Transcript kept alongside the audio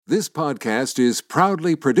This podcast is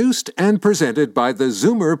proudly produced and presented by the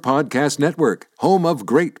Zoomer Podcast Network, home of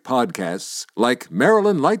great podcasts like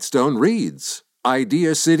Marilyn Lightstone Reads,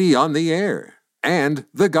 Idea City on the Air, and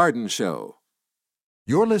The Garden Show.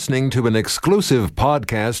 You're listening to an exclusive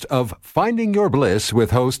podcast of Finding Your Bliss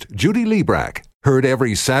with host Judy Liebrack, heard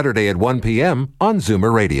every Saturday at 1 p.m. on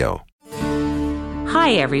Zoomer Radio.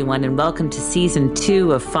 Hi, everyone, and welcome to Season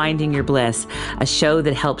 2 of Finding Your Bliss, a show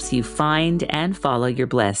that helps you find and follow your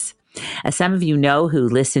bliss. As some of you know who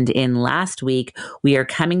listened in last week, we are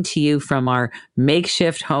coming to you from our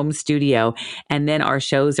makeshift home studio, and then our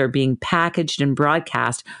shows are being packaged and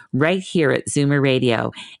broadcast right here at Zoomer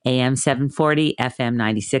Radio, AM 740, FM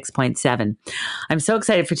 96.7. I'm so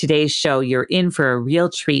excited for today's show. You're in for a real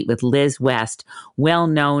treat with Liz West,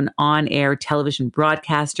 well-known on-air television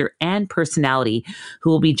broadcaster and personality, who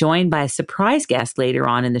will be joined by a surprise guest later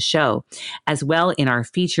on in the show. As well, in our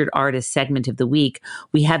featured artist segment of the week,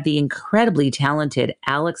 we have the incredibly talented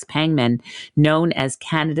Alex Pangman, known as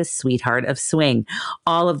Canada's Sweetheart of Swing.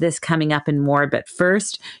 All of this coming up and more, but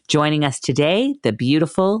first, joining us today, the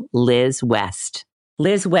beautiful Liz West.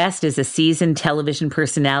 Liz West is a seasoned television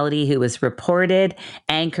personality who has reported,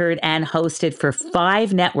 anchored, and hosted for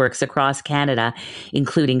 5 networks across Canada,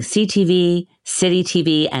 including CTV, City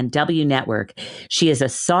TV, and W Network. She is a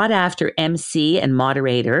sought-after MC and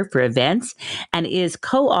moderator for events and is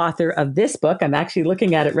co-author of this book. I'm actually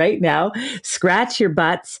looking at it right now, Scratch Your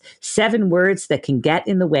Butts, 7 Words That Can Get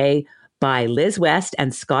in the Way, by Liz West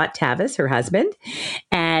and Scott Tavis, her husband.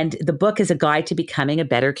 And the book is a guide to becoming a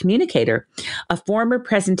better communicator. A former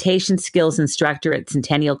presentation skills instructor at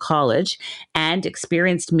Centennial College and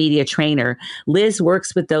experienced media trainer, Liz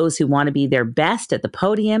works with those who want to be their best at the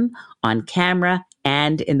podium, on camera,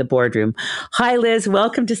 and in the boardroom. Hi, Liz.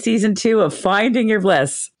 Welcome to Season 2 of Finding Your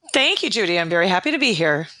Bliss. Thank you, Judy. I'm very happy to be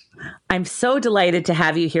here. I'm so delighted to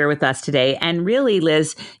have you here with us today. And really,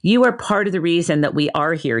 Liz, you are part of the reason that we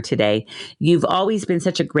are here today. You've always been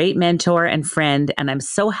such a great mentor and friend, and I'm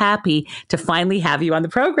so happy to finally have you on the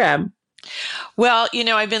program. Well, you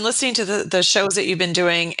know, I've been listening to the shows that you've been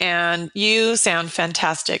doing, and you sound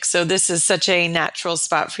fantastic. So this is such a natural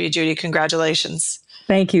spot for you, Judy. Congratulations.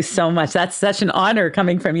 Thank you so much. That's such an honor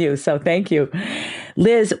coming from you. So thank you.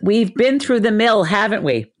 Liz, we've been through the mill, haven't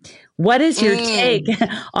we? What is your take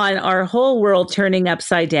on our whole world turning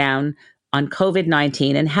upside down on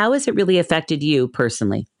COVID-19, and how has it really affected you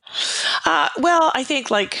personally? Well, I think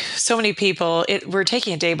like so many people, we're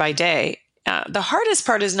taking it day by day. The hardest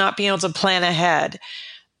part is not being able to plan ahead.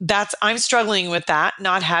 I'm struggling with that,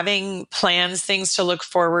 not having plans, things to look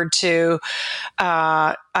forward to.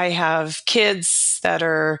 I have kids that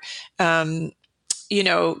are,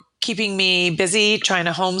 keeping me busy, trying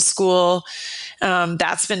to homeschool.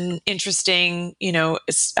 That's been interesting. You know,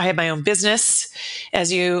 I have my own business.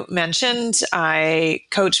 As you mentioned, I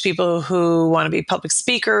coach people who want to be public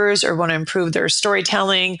speakers or want to improve their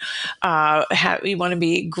storytelling. We want to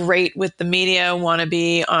be great with the media, want to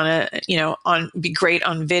be be great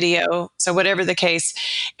on video. So whatever the case,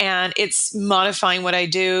 and it's modifying what I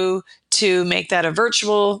do to make that a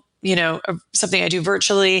virtual, something I do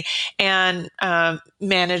virtually, and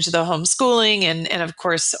manage the homeschooling and of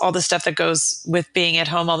course, all the stuff that goes with being at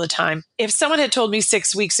home all the time. If someone had told me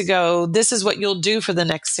 6 weeks ago, this is what you'll do for the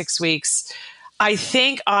next 6 weeks, I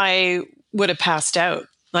think I would have passed out.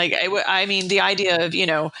 Like, the idea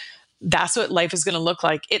of, that's what life is going to look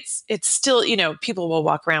like. It's still, people will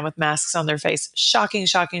walk around with masks on their face. Shocking,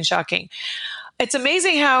 shocking, shocking. It's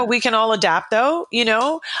amazing how we can all adapt, though.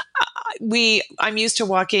 I'm used to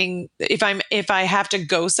walking. If I have to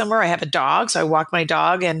go somewhere, I have a dog, so I walk my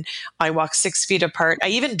dog, and I walk 6 feet apart. I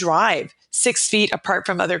even drive 6 feet apart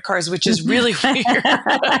from other cars, which is really weird.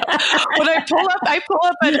 When I pull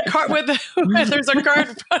up at a car when there's a car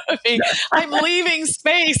in front of me. I'm leaving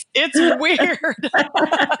space. It's weird.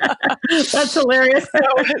 That's hilarious.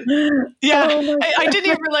 Yeah, I didn't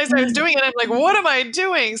even realize I was doing it. I'm like, what am I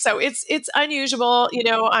doing? So it's unusual.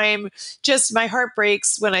 My heart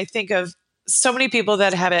breaks when I think of so many people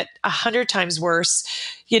that have it 100 times worse.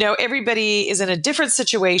 Everybody is in a different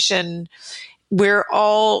situation. We're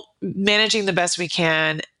all managing the best we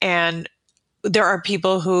can. And there are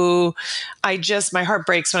people who my heart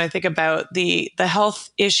breaks when I think about the health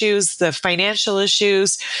issues, the financial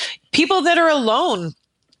issues, people that are alone,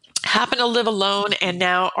 happen to live alone and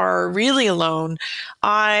now are really alone.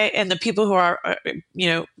 And the people who are,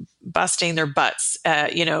 busting their butts,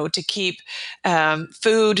 to keep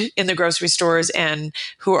food in the grocery stores and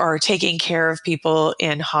who are taking care of people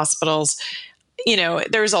in hospitals.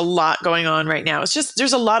 There's a lot going on right now. It's just,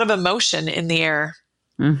 there's a lot of emotion in the air.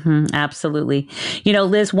 Absolutely.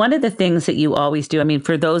 Liz, one of the things that you always do, I mean,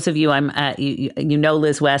 for those of you, you know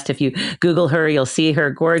Liz West. If you Google her, you'll see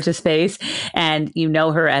her gorgeous face, and you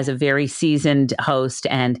know her as a very seasoned host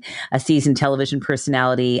and a seasoned television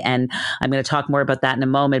personality. And I'm going to talk more about that in a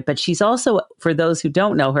moment. But she's also, for those who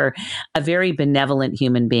don't know her, a very benevolent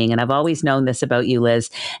human being. And I've always known this about you, Liz.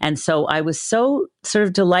 And so I was so sort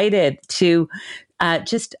of delighted to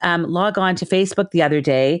just log on to Facebook the other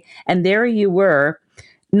day, and there you were,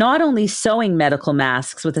 not only sewing medical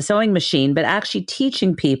masks with a sewing machine, but actually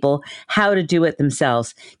teaching people how to do it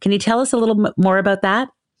themselves. Can you tell us a little more about that?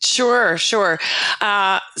 Sure. So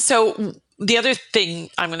the other thing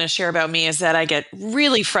I'm going to share about me is that I get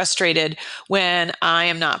really frustrated when I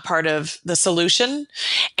am not part of the solution.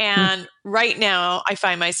 And right now I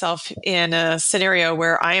find myself in a scenario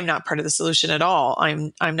where I am not part of the solution at all.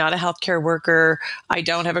 I'm not a healthcare worker. I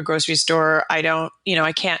don't have a grocery store. I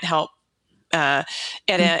can't help at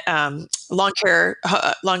a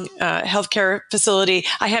healthcare facility.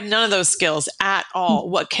 I have none of those skills at all.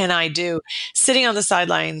 What can I do? Sitting on the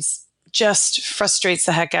sidelines just frustrates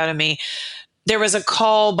the heck out of me. There was a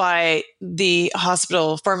call by the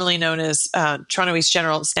hospital formerly known as Toronto East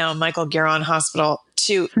General. It's now Michael Garron Hospital.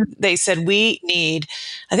 They said we need,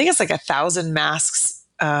 I think it's like 1,000 masks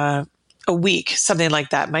a week, something like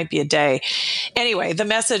that, might be a day. Anyway, the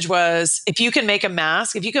message was, if you can make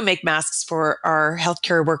masks for our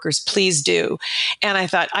healthcare workers, please do. And I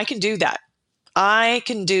thought, I can do that. I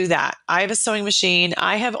have a sewing machine.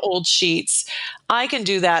 I have old sheets. I can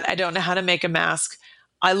do that. I don't know how to make a mask.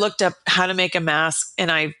 I looked up how to make a mask,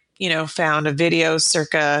 and I, found a video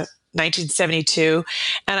circa 1972.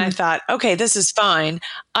 And I thought, okay, this is fine.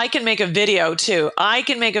 I can make a video too. I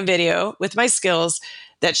can make a video with my skills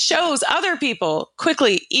that shows other people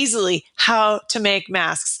quickly, easily how to make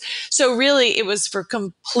masks. So really, it was for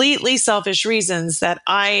completely selfish reasons that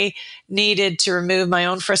I needed to remove my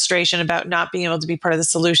own frustration about not being able to be part of the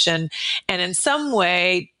solution and in some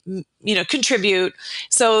way, contribute.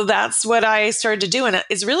 So that's what I started to do. And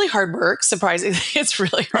it's really hard work. Surprisingly, it's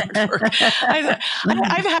really hard work.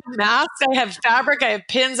 I've had masks, I have fabric, I have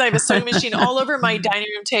pins, I have a sewing machine all over my dining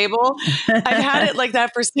room table. I've had it like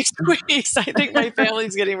that for 6 weeks. I think my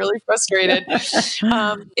family's getting really frustrated.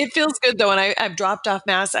 It feels good though. And I've dropped off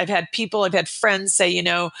masks. I've had friends say,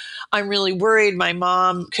 I'm really worried. My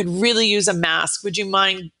mom could really use a mask. Would you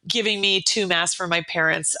mind giving me 2 masks for my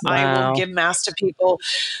parents? Wow. I will give masks to people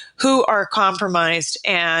who are compromised,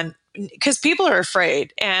 and because people are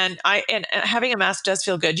afraid, and having a mask does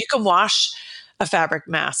feel good. You can wash a fabric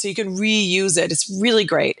mask, so you can reuse it. It's really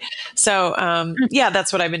great. So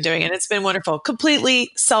that's what I've been doing, and it's been wonderful.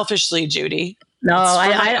 Completely selfishly, Judy. No,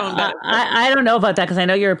 I don't know about that, because I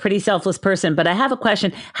know you're a pretty selfless person, but I have a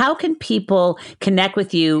question. How can people connect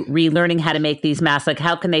with you relearning how to make these masks? Like,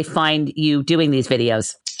 how can they find you doing these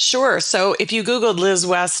videos? Sure. So if you Googled Liz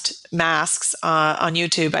West masks on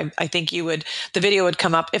YouTube, I think the video would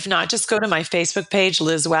come up. If not, just go to my Facebook page,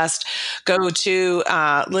 Liz West. Go to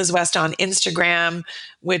Liz West on Instagram,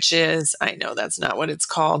 which is, I know that's not what it's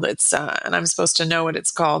called. It's and I'm supposed to know what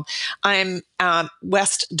it's called. I'm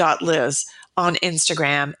west.liz on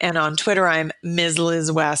Instagram, and on Twitter, I'm Ms.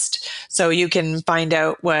 Liz West. So you can find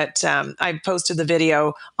out what I posted the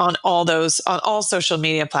video on all social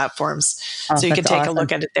media platforms. So you can take a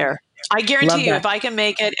look at it there. I guarantee you, if I can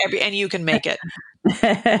make it, and you can make it.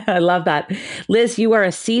 I love that. Liz, you are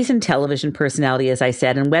a seasoned television personality, as I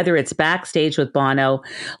said, and whether it's backstage with Bono,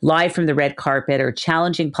 live from the red carpet, or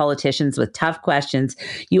challenging politicians with tough questions,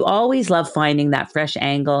 you always love finding that fresh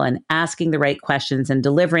angle and asking the right questions and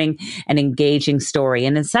delivering an engaging story,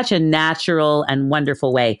 and in such a natural and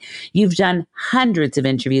wonderful way. You've done hundreds of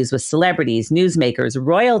interviews with celebrities, newsmakers,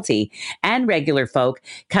 royalty, and regular folk,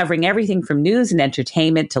 covering everything from news and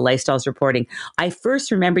entertainment to lifestyles reporting. I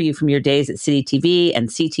first remember you from your days at City TV and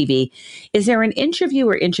CTV. Is there an interview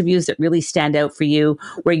or interviews that really stand out for you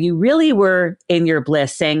where you really were in your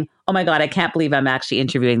bliss saying, oh my God, I can't believe I'm actually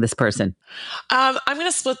interviewing this person? I'm going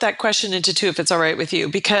to split that question into 2, if it's all right with you,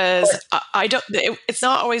 because it's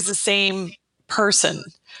not always the same person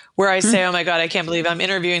where I say, oh my God, I can't believe I'm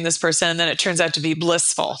interviewing this person. And then it turns out to be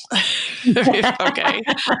blissful. Okay.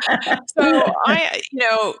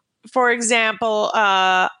 So for example,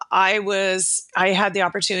 I had the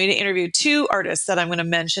opportunity to interview 2 artists that I'm going to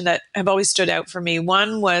mention that have always stood out for me.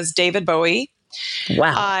 One was David Bowie.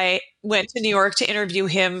 Wow. I went to New York to interview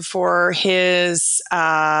him for his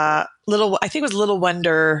I think it was Little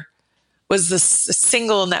Wonder was the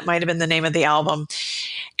single, and that might have been the name of the album.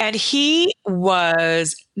 And he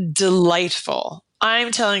was delightful.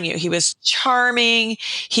 I'm telling you, he was charming.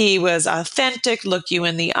 He was authentic, look you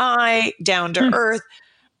in the eye, down to earth.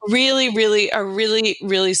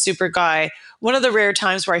 really super guy. One of the rare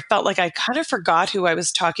times where I felt like I kind of forgot who I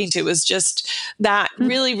was talking to. Was just that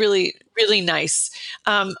really nice.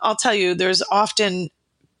 I'll tell you, there's often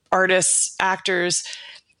artists, actors,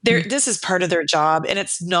 this is part of their job, and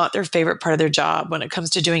it's not their favorite part of their job when it comes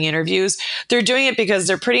to doing interviews. They're doing it because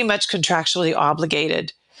they're pretty much contractually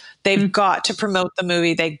obligated. They've got to promote the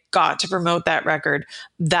movie. They got to promote that record.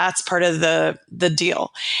 That's part of the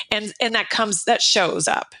deal. And that shows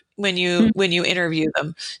up when you interview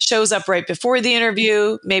them. Shows up right before the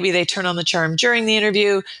interview. Maybe they turn on the charm during the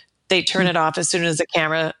interview. They turn it off as soon as the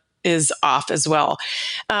camera is off as well.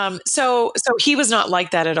 So he was not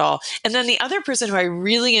like that at all. And then the other person who I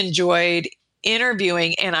really enjoyed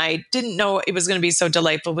interviewing, and I didn't know it was going to be so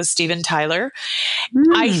delightful, was Steven Tyler.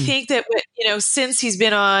 I think that, since he's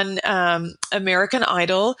been on American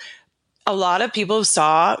Idol, a lot of people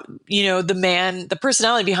saw, the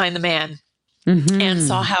personality behind the man, and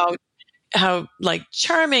saw how like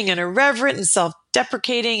charming and irreverent and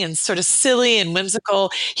self-deprecating and sort of silly and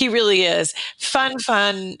whimsical he really is.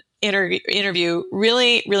 Fun interview.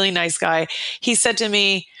 Really nice guy. He said to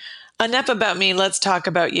me, "Enough about me. Let's talk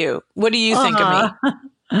about you. What do you think of me?"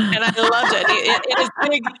 And I loved it. It is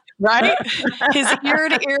big, right? His ear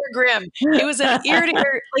to ear grin. It was an ear to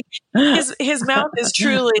ear. Like his mouth is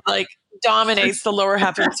truly like dominates the lower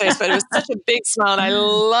half of his face, but it was such a big smile. And I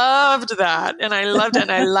loved that. And I loved it.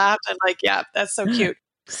 And I laughed. And like, yeah, that's so cute.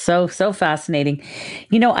 So fascinating.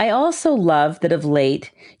 I also love that of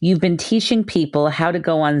late, you've been teaching people how to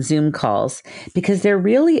go on Zoom calls, because there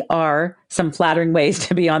really are some flattering ways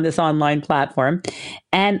to be on this online platform.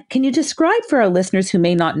 And can you describe for our listeners who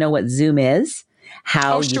may not know what Zoom is,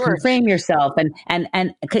 how you can frame yourself, and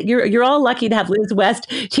you're all lucky to have Liz West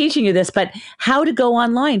teaching you this, but how to go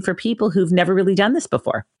online for people who've never really done this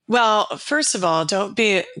before? Well, first of all, don't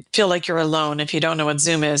feel like you're alone if you don't know what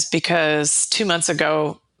Zoom is, because 2 months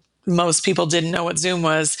ago, most people didn't know what Zoom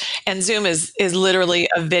was. And Zoom is literally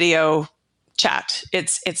a video chat.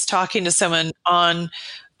 It's talking to someone on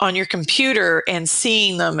your computer and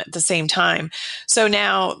seeing them at the same time. So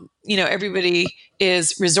now, everybody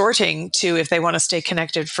is resorting to, if they want to stay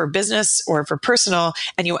connected for business or for personal,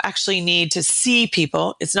 and you actually need to see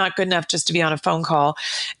people. It's not good enough just to be on a phone call.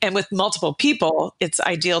 And with multiple people, it's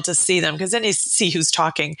ideal to see them, because then you see who's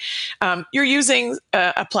talking. You're using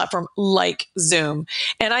a platform like Zoom.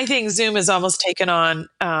 And I think Zoom has almost taken on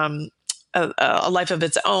a life of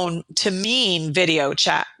its own to mean video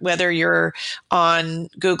chat, whether you're on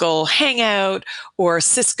Google Hangout or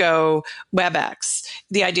Cisco WebEx.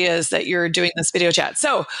 The idea is that you're doing this video chat.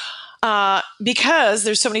 So because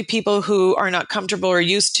there's so many people who are not comfortable or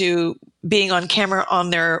used to being on camera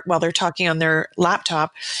while they're talking on their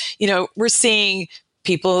laptop, we're seeing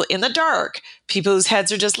people in the dark, people whose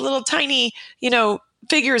heads are just little tiny,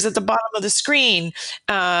 figures at the bottom of the screen.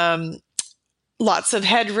 Lots of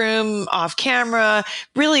headroom off camera,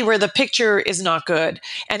 really where the picture is not good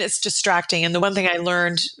and it's distracting. And the one thing I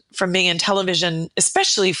learned from being in television,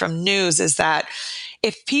 especially from news, is that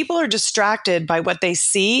if people are distracted by what they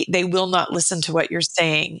see, they will not listen to what you're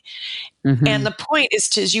saying. Mm-hmm. And the point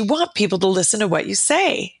is you want people to listen to what you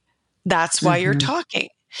say. That's why you're talking.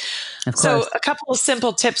 So a couple of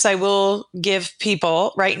simple tips I will give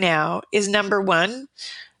people right now is, number one,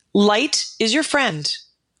 light is your friend.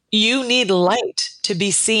 You need light to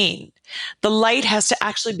be seen. The light has to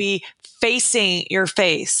actually be facing your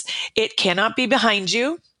face. It cannot be behind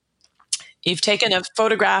you. You've taken a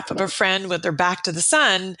photograph of a friend with their back to the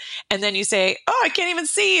sun, and then you say, "Oh, I can't even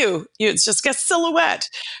see you." It's just a silhouette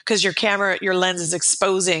because your lens is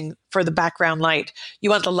exposing for the background light. You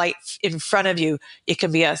want the light in front of you. It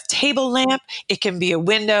can be a table lamp. It can be a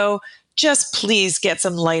window. Just please get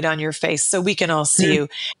some light on your face so we can all see you.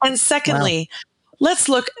 And secondly,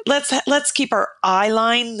 let's keep our eye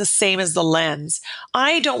line the same as the lens.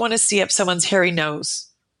 I don't want to see up someone's hairy nose.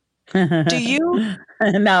 Do you?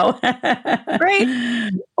 No.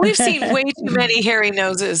 Right? We've seen way too many hairy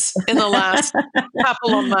noses in the last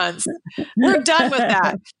couple of months. We're done with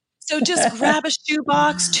that. So just grab a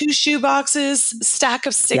shoebox, 2 shoeboxes, stack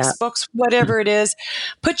of 6 books, whatever it is.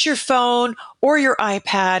 Put your phone or your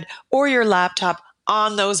iPad or your laptop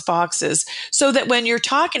on those boxes so that when you're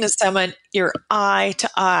talking to someone, you're eye to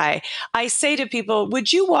eye. I say to people,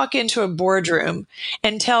 would you walk into a boardroom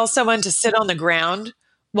and tell someone to sit on the ground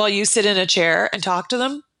while you sit in a chair and talk to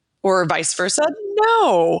them, or vice versa?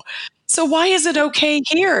 No. So why is it okay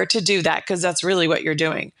here to do that? Because that's really what you're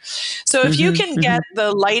doing. So if you can get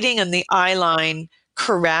the lighting and the eye line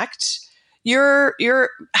correct, you're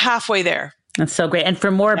halfway there. That's so great. And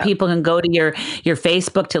for more, Yeah. people can go to your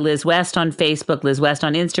Facebook, to Liz West on Facebook, Liz West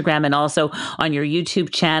on Instagram, and also on your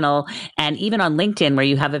YouTube channel, and even on LinkedIn, where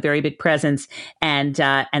you have a very big presence, and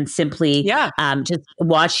simply Yeah. just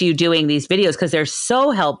watch you doing these videos, because they're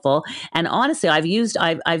so helpful. And honestly, I've used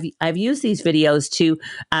these videos to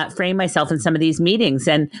frame myself in some of these meetings,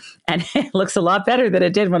 and it looks a lot better than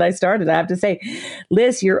it did when I started, I have to say.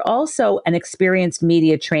 Liz, you're also an experienced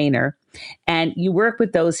media trainer, and you work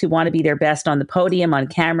with those who want to be their best on the podium, on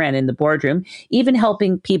camera, and in the boardroom, even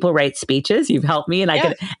helping people write speeches. You've helped me,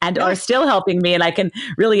 and are still helping me, and I can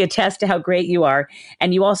really attest to how great you are.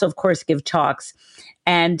 And you also, of course, give talks,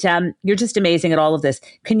 and you're just amazing at all of this.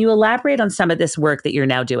 Can you elaborate on some of this work that you're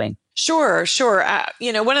now doing? Sure.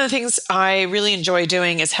 One of the things I really enjoy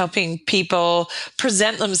doing is helping people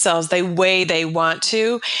present themselves the way they want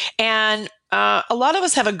to. And a lot of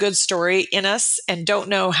us have a good story in us and don't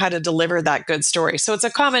know how to deliver that good story. So it's a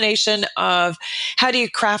combination of how do you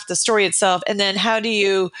craft the story itself, and then how do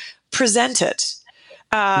you present it?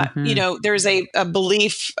 There's a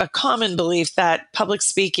common belief that public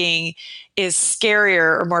speaking is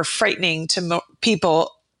scarier or more frightening to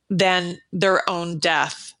people than their own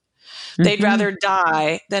death. They'd rather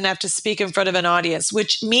die than have to speak in front of an audience,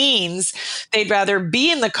 which means they'd rather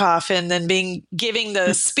be in the coffin than giving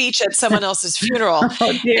the speech at someone else's funeral.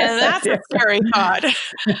 Oh, dear. And that's a scary thought.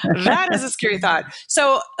 That is a scary thought.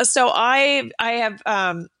 So I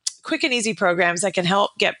have quick and easy programs that can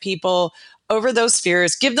help get people over those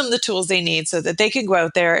fears, give them the tools they need so that they can go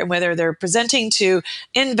out there, and whether they're presenting to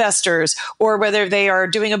investors or whether they are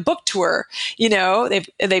doing a book tour,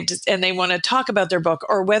 they want to talk about their book,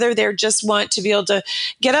 or whether they just want to be able to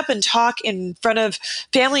get up and talk in front of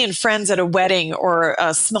family and friends at a wedding or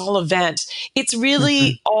a small event. It's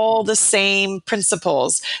really all the same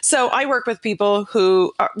principles. So I work with people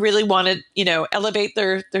who really want to, elevate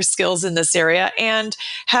their skills in this area and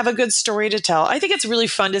have a good story to tell. I think it's really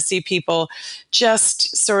fun to see people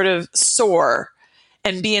just sort of soar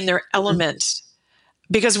and be in their element,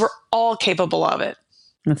 because we're all capable of it.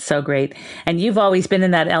 That's so great. And you've always been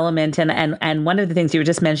in that element. And one of the things you were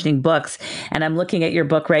just mentioning, books, and I'm looking at your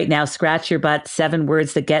book right now, Scratch Your Butt, 7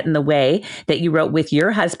 Words That Get in the Way, that you wrote with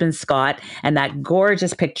your husband, Scott, and that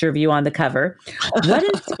gorgeous picture of you on the cover.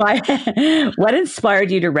 What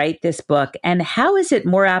inspired you to write this book? And how is it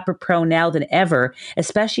more apropos now than ever,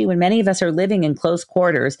 especially when many of us are living in close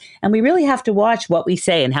quarters and we really have to watch what we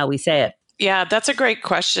say and how we say it? Yeah, that's a great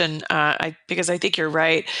question, because I think you're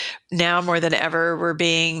right. Now more than ever, we're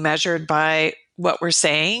being measured by what we're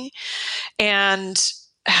saying, and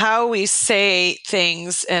how we say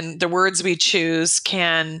things and the words we choose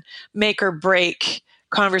can make or break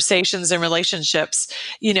conversations and relationships.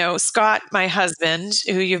 Scott, my husband,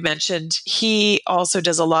 who you've mentioned, he also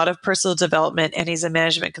does a lot of personal development, and he's a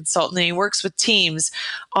management consultant, and he works with teams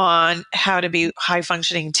on how to be high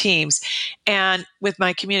functioning teams. And with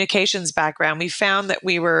my communications background, we found that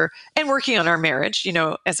and working on our marriage,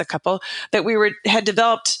 as a couple, that had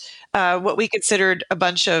developed what we considered a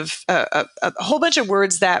whole bunch of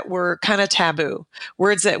words that were kind of taboo,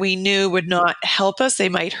 words that we knew would not help us. They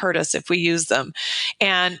might hurt us if we use them.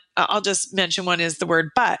 And I'll just mention one is the word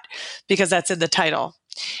but, because that's in the title.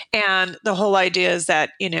 And the whole idea is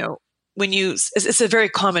that, it's a very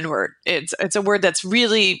common word. It's a word that's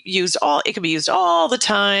really it can be used all the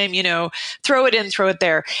time, throw it in, throw it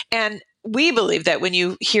there. And we believe that when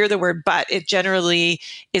you hear the word but, it generally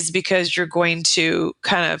is because you're going to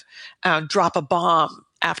kind of drop a bomb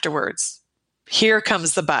afterwards. Here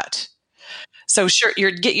comes the but. So sure,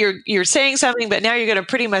 you're saying something, but now you're going to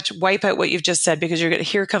pretty much wipe out what you've just said, because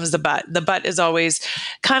here comes the but. The but is always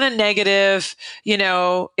kind of negative,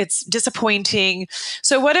 it's disappointing.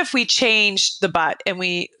 So what if we changed the but and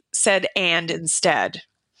we said and instead?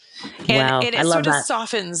 And it sort of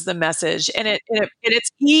softens the message, and it's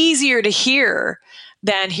easier to hear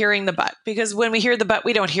than hearing the but, because when we hear the but,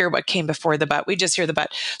 we don't hear what came before the but. We just hear the but.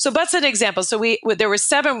 So but's an example. So there were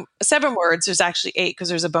seven words. There's actually 8 because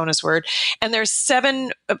there's a bonus word, and there's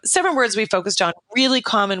seven words we focused on. Really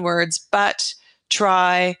common words: but,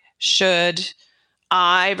 try, should,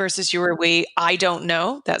 I versus you or we. I don't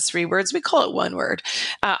know. That's 3 words. We call it 1 word.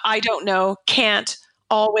 I don't know, can't,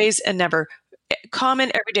 always, and never.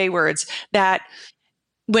 Common everyday words that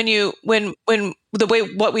what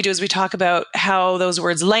we do is we talk about how those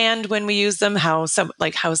words land when we use them, how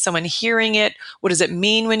someone hearing it, what does it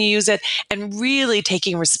mean when you use it, and really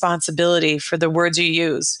taking responsibility for the words you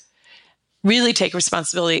use. Really take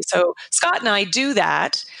responsibility. So Scott and I do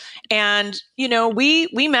that, and we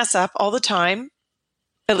mess up all the time.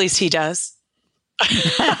 At least he does.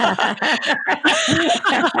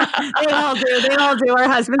 They all do. They all do. Our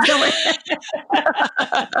husbands don't.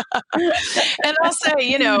 And I'll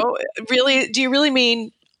say, really, do you really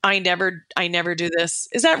mean I never do this?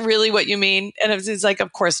 Is that really what you mean? And it's like,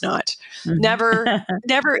 of course not. Never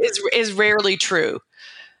is rarely true.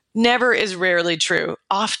 Never is rarely true.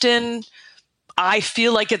 Often I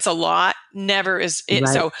feel like it's a lot. Never is it.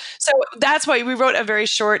 Right. So that's why we wrote a very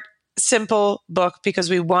short, simple book, because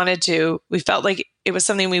we felt like it was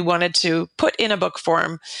something we wanted to put in a book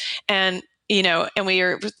form. And, and we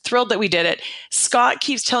are thrilled that we did it. Scott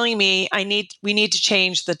keeps telling me we need to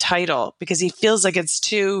change the title because he feels like it's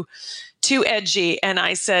too edgy. And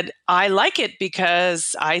I said, I like it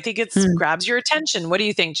because I think it grabs your attention. What do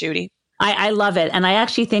you think, Judy? I love it. And I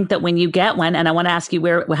actually think that when you get one, and I want to ask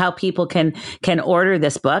you how people can order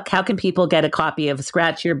this book, how can people get a copy of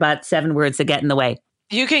Scratch Your Butt, 7 Words That Get in the Way?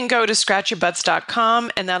 You can go to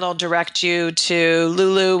scratchyyourbutts.com and that'll direct you to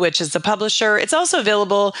Lulu, which is the publisher. It's also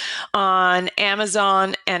available on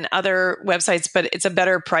Amazon and other websites, but it's a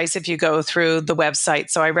better price if you go through the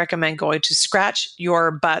website. So I recommend going to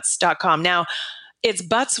scratchyyourbutts.com. Now, it's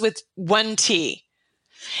butts with 1 T.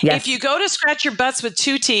 Yes. If you go to Scratch Your Butts with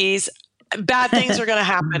 2 T's, bad things are going to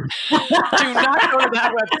happen. Do not go to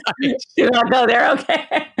that website. Do not go there.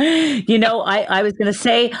 Okay. I was going to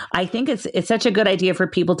say, I think it's such a good idea for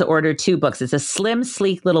people to order 2 books. It's a slim,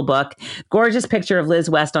 sleek little book, gorgeous picture of Liz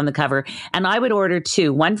West on the cover. And I would order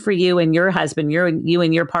 2, one for you and your husband, you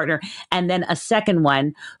and your partner, and then a second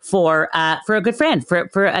one for a good friend,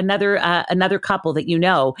 for another couple that you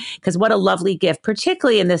know. Because what a lovely gift,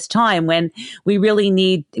 particularly in this time when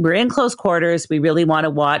we're in close quarters. We really want to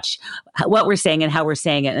watch what we're saying and how we're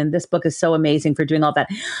saying it. And this book is so amazing for doing all that.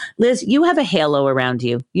 Liz, you have a halo around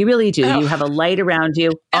you. You really do. Oh. You have a light around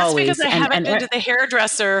you. That's always. Because I haven't been to the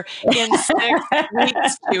hairdresser in 6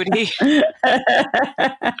 weeks, Judy.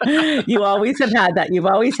 You always have had that. You've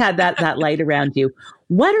always had that light around you.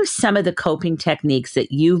 What are some of the coping techniques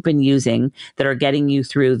that you've been using that are getting you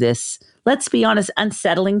through this, let's be honest,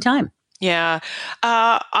 unsettling time? Yeah.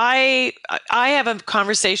 I have a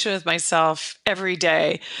conversation with myself every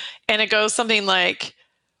day, and it goes something like,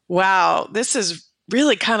 wow, this is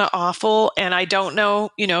really kind of awful. And I don't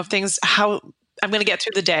know, how I'm going to get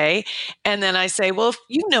through the day. And then I say, well,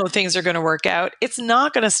 if things are going to work out, it's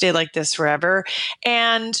not going to stay like this forever.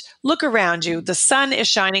 And look around you. The sun is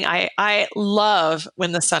shining. I love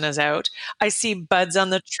when the sun is out. I see buds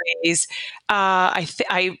on the trees.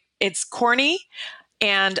 It's corny.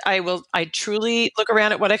 And I truly look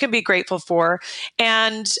around at what I can be grateful for.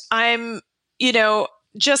 And I'm,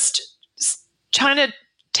 just trying to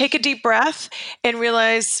take a deep breath and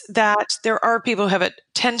realize that there are people who have it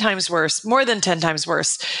 10 times worse, more than 10 times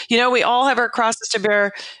worse. We all have our crosses to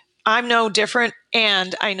bear. I'm no different.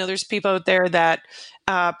 And I know there's people out there that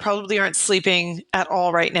probably aren't sleeping at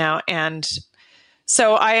all right now. And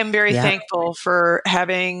so I am very thankful for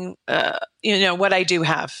having, what I do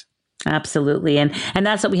have. Absolutely. And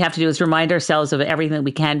that's what we have to do, is remind ourselves of everything that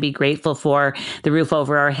we can be grateful for, the roof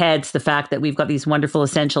over our heads, the fact that we've got these wonderful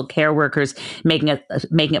essential care workers making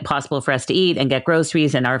it possible for us to eat and get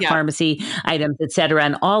groceries and our pharmacy items, et cetera,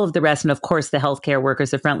 and all of the rest. And of course, the healthcare workers,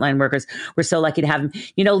 the frontline workers, we're so lucky to have them.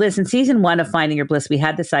 Liz, in season 1 of Finding Your Bliss, we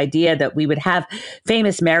had this idea that we would have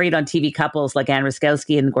famous married on TV couples like Anne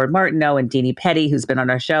Ruskowski and Gord Martineau and Deanie Petty, who's been on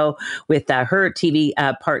our show, with her TV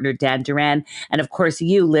partner, Dan Duran. And of course,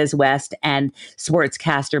 you, Liz West, and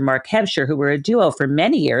sportscaster Mark Hebscher, who were a duo for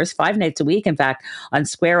many years, 5 nights a week, in fact, on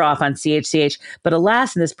Square Off on CHCH. But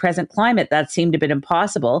alas, in this present climate, that seemed to be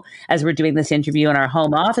impossible, as we're doing this interview in our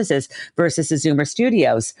home offices versus the Zoomer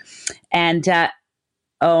studios. And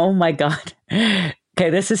oh my God. Okay,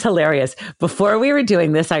 this is hilarious. Before we were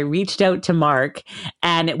doing this, I reached out to Mark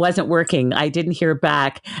and it wasn't working. I didn't hear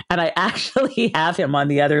back. And I actually have him on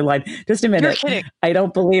the other line. Just a minute. You're kidding. I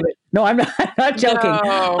don't believe it. No, I'm not joking.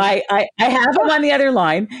 No. I have him on the other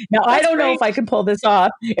line. Now, I don't know if I can pull this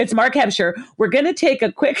off. It's Mark Hebscher. We're going to take a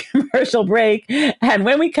quick commercial break. And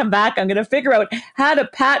when we come back, I'm going to figure out how to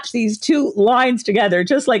patch these 2 lines together.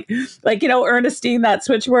 Just like Ernestine, that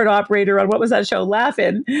switchboard operator on, what was that show?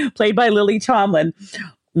 Laugh-In, played by Lily Tomlin.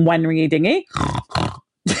 1 ringy dingy.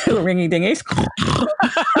 2 ringy dingies.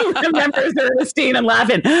 Remembers Ernestine and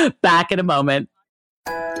Laugh-In. Back in a moment.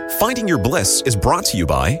 Finding Your Bliss is brought to you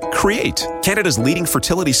by Create, Canada's leading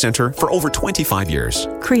fertility centre for over 25 years.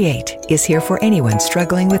 Create is here for anyone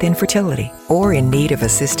struggling with infertility or in need of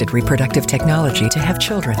assisted reproductive technology to have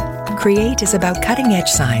children. Create is about cutting-edge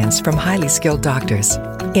science from highly skilled doctors.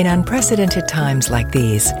 In unprecedented times like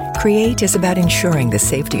these, Create is about ensuring the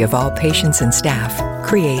safety of all patients and staff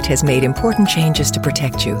Create has made important changes to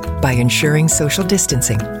protect you by ensuring social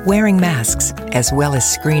distancing, wearing masks, as well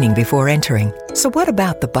as screening before entering. So what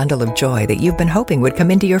about the bundle of joy that you've been hoping would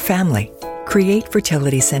come into your family? Create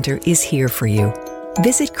Fertility Center is here for you.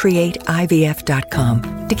 Visit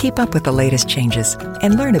createivf.com to keep up with the latest changes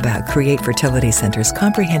and learn about Create Fertility Center's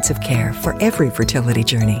comprehensive care for every fertility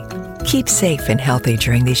journey. Keep safe and healthy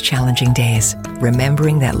during these challenging days,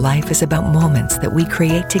 remembering that life is about moments that we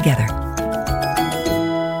create together.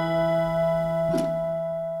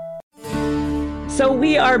 So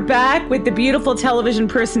we are back with the beautiful television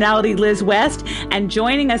personality Liz West, and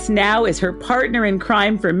joining us now is her partner in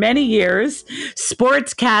crime for many years,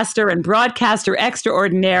 sportscaster and broadcaster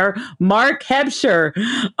extraordinaire, Mark Hebscher.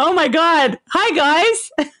 Oh my God. Hi,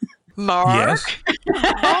 guys. Mark? Yes.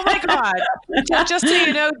 Oh my God. Just so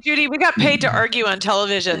you know, Judy, we got paid to argue on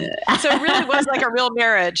television. So it really was like a real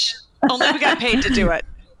marriage. Only we got paid to do it.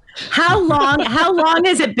 How long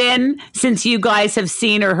has it been since you guys have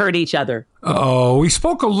seen or heard each other? Oh, we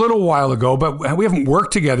spoke a little while ago, but we haven't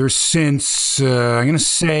worked together since, I'm going to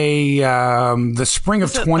say, the spring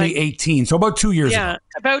of 2018. So about 2 years ago. Yeah,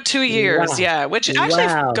 about 2 years. Wow. Yeah, which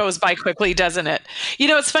actually goes by quickly, doesn't it? You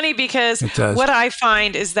know, it's funny because what I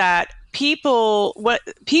find is that people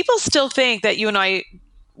still think that you and I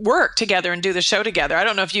work together and do the show together. I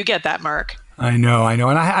don't know if you get that, Mark. I know. And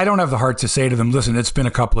I don't have the heart to say to them, listen, it's been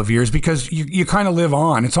a couple of years, because you kind of live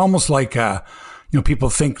on. It's almost like, people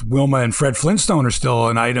think Wilma and Fred Flintstone are still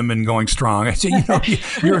an item and going strong.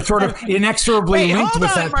 You're sort of inexorably linked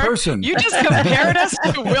with that Mark. Person. You just compared us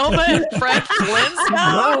to Wilma and Fred Flintstone?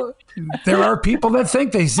 Well, there are people that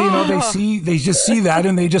think they just see that,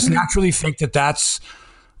 and they just naturally think that that's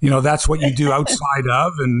what you do outside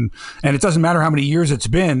of, and it doesn't matter how many years it's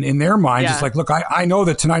been in their minds. Yeah. It's like, look, I know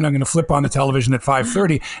that tonight I'm going to flip on the television at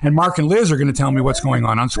 5:30, and Mark and Liz are going to tell me what's going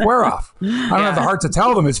on Square Off. I don't have the heart to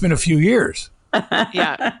tell them it's been a few years.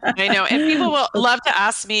 Yeah, I know. And people will love to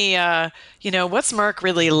ask me, what's Mark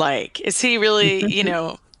really like? Is he really,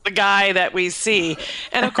 the guy that we see?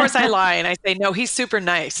 And of course I lie and I say, no, he's super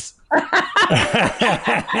nice.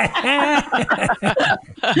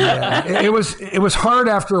 Yeah, it was hard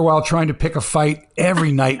after a while trying to pick a fight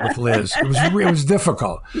every night with Liz. It was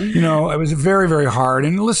difficult. It was very, very hard.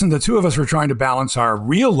 And listen, the two of us were trying to balance our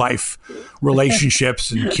real life relationships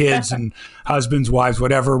and kids and husbands, wives,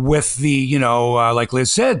 whatever, with the, like Liz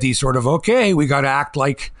said, the sort of, okay, we got to act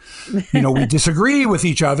like, we disagree with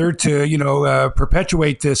each other to,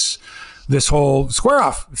 perpetuate this whole Square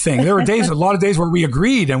Off thing. There were a lot of days where we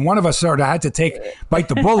agreed, and one of us sort of had to bite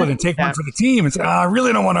the bullet and take one for the team and say, I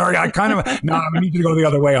really don't want to argue. I need you to go the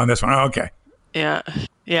other way on this one. Oh, okay. Yeah.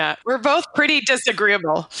 Yeah. We're both pretty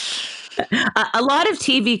disagreeable. A lot of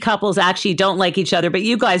TV couples actually don't like each other, but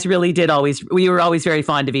you guys really we were always very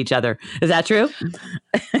fond of each other. Is that true?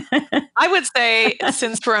 I would say,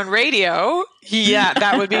 since we're on radio, yeah,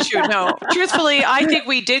 that would be true. No, truthfully, I think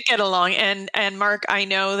we did get along. And Mark, I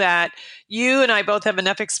know that you and I both have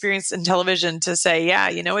enough experience in television to say, yeah,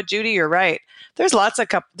 you know what, Judy, you're right. There's lots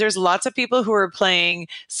of people who are playing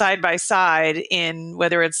side by side in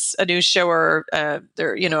whether it's a news show or a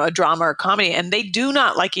drama or comedy, and they do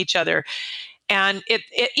not like each other. And it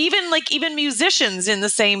even musicians in the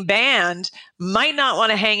same band might not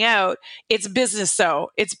want to hang out. It's business,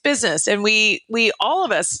 though. It's business, and we all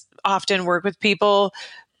of us often work with people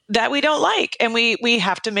that we don't like, and we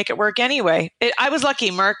have to make it work anyway. I was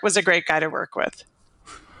lucky. Mark was a great guy to work with.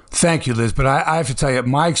 Thank you, Liz. But I have to tell you,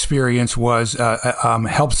 my experience was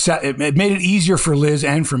it made it easier for Liz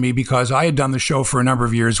and for me, because I had done the show for a number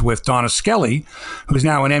of years with Donna Skelly, who's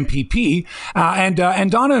now an MPP, and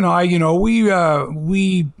Donna and I,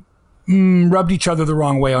 we rubbed each other the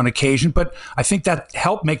wrong way on occasion, but I think that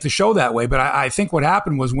helped make the show that way. But I think what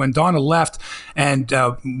happened was when Donna left and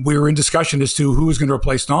we were in discussion as to who was going to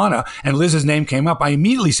replace Donna, and Liz's name came up, I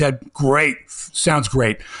immediately said, great, sounds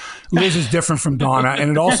great. Liz is different from Donna, and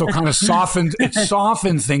it also kind of softened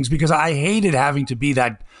things, because I hated having to be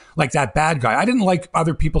that bad guy. I didn't like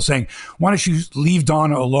other people saying, why don't you leave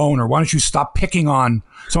Donna alone, or why don't you stop picking on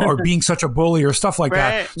or being such a bully or stuff like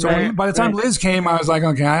that. So by the time Liz came, I was like,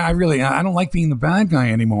 okay, I don't like being the bad guy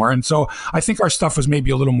anymore. And so I think our stuff was maybe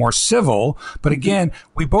a little more civil, but again,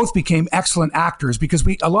 we both became excellent actors, because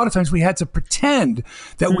a lot of times we had to pretend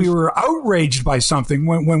that we were outraged by something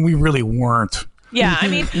when we really weren't. Yeah, I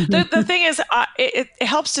mean, the thing is, it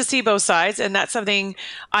helps to see both sides, and that's something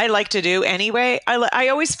I like to do anyway. I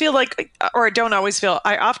always feel like, or I don't always feel,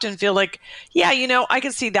 I often feel like, yeah, I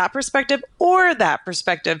can see that perspective or that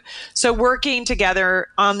perspective. So working together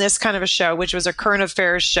on this kind of a show, which was a current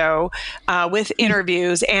affairs show with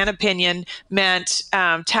interviews and opinion, meant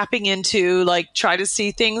tapping into, try to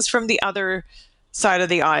see things from the other side of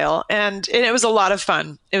the aisle. And it was a lot of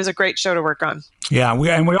fun. It was a great show to work on. Yeah, we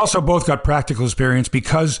also both got practical experience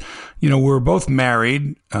because, we were both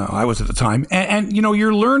married. I was at the time. And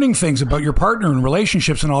you're learning things about your partner and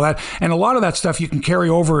relationships and all that. And a lot of that stuff you can carry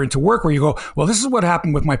over into work where you go, well, this is what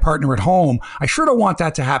happened with my partner at home. I sure don't want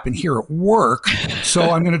that to happen here at work. So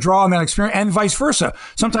I'm going to draw on that experience, and vice versa.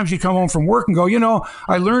 Sometimes you come home from work and go,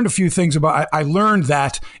 I learned a few things I learned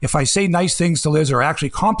that if I say nice things to Liz or actually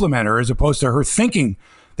compliment her as opposed to her thinking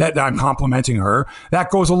that I'm complimenting her, that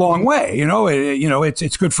goes a long way.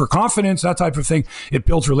 It's good for confidence, that type of thing. It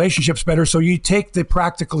builds relationships better. So you take the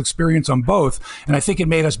practical experience on both. And I think it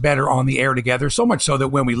made us better on the air together, so much so that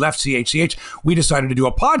when we left CHCH, we decided to do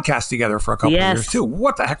a podcast together for a couple of years too.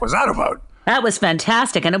 What the heck was that about? That was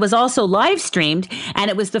fantastic. And it was also live streamed, and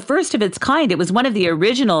it was the first of its kind. It was one of the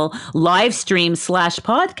original live stream /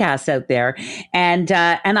 podcasts out there. And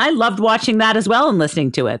I loved watching that as well and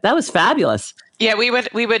listening to it. That was fabulous. Yeah, we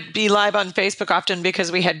would be live on Facebook often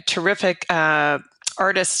because we had terrific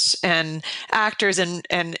artists and actors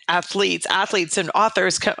and athletes and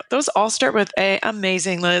authors. Those all start with A.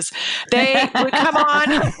 Amazing, Liz. They would come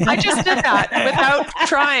on. I just did that without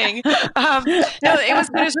trying.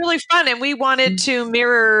 It was really fun, and we wanted to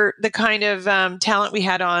mirror the kind of talent we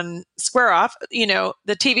had on Square Off. The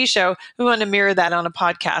TV show. We wanted to mirror that on a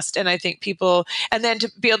podcast, and I think people, and then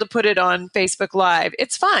to be able to put it on Facebook Live.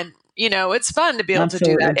 It's fun. It's fun to be able to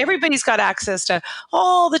do that. Everybody's got access to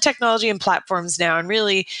all the technology and platforms now, and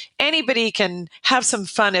really anybody can have some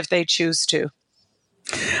fun if they choose to.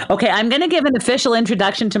 Okay, I'm going to give an official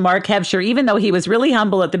introduction to Mark Hebscher, even though he was really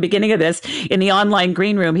humble at the beginning of this in the online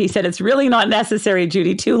green room. He said, it's really not necessary,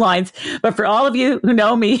 Judy, 2 lines. But for all of you who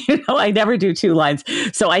know me, I never do 2 lines.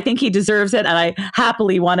 So I think he deserves it, and I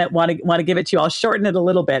happily want to give it to you. I'll shorten it a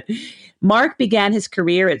little bit. Mark began his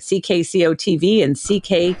career at CKCO TV and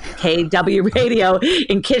CKKW Radio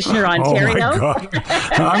in Kitchener, Ontario. Oh, my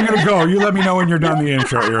God. I'm going to go. You let me know when you're done the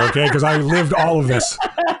intro here, okay? Because I lived all of this.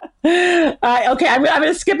 Okay, I'm going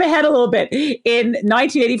to skip ahead a little bit. In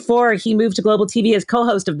 1984, he moved to Global TV as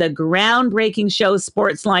co-host of the groundbreaking show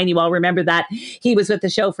Sportsline. You all remember that. He was with the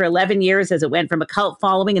show for 11 years as it went from a cult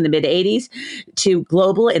following in the mid-'80s to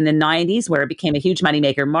Global in the 90s, where it became a huge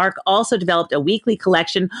moneymaker. Mark also developed a weekly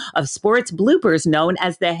collection of sports bloopers known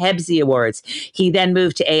as the Hebsy Awards. He then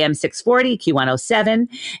moved to AM 640, Q107,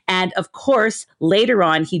 and of course, later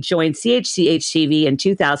on, he joined CHCH TV in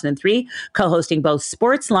 2003, co-hosting both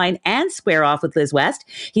Sportsline and Square Off with Liz West.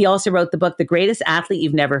 He also wrote the book, The Greatest Athlete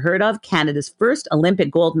You've Never Heard Of, Canada's first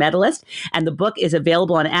Olympic gold medalist. And the book is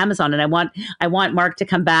available on Amazon. And I want Mark to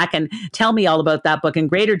come back and tell me all about that book in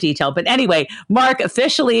greater detail. But anyway, Mark,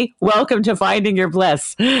 officially welcome to Finding Your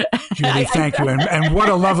Bliss. Judy, thank you. And what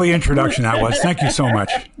a lovely introduction that was. Thank you so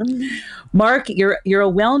much. Mark, you're a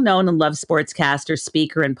well-known and loved sportscaster,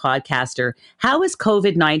 speaker, and podcaster. How has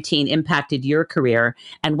COVID-19 impacted your career,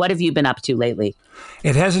 and what have you been up to lately?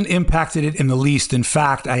 It hasn't impacted it in the least. In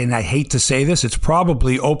fact, and I hate to say this, it's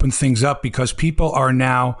probably opened things up because people are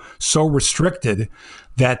now so restricted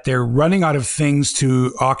that they're running out of things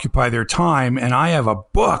to occupy their time. And I have a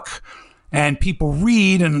book, and people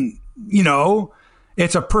read, and,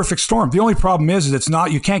 it's a perfect storm. The only problem is it's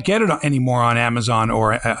not, you can't get it anymore on Amazon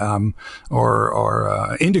or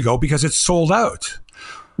Indigo because it's sold out.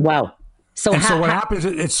 Wow. So what happens,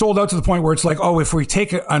 it's sold out to the point where it's like, oh, if we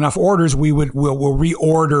take enough orders, we'll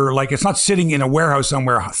reorder. Like, it's not sitting in a warehouse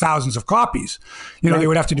somewhere, thousands of copies. Right. They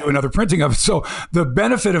would have to do another printing of it. So the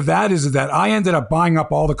benefit of that is that I ended up buying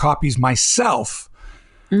up all the copies myself.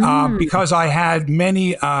 Because I had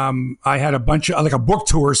I had a bunch of, like, a book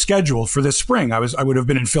tour scheduled for this spring. I would have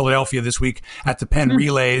been in Philadelphia this week at the Penn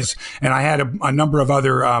Relays, and I had a number of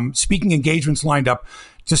other speaking engagements lined up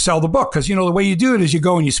to sell the book. Because, the way you do it is you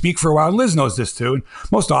go and you speak for a while. Liz knows this too. And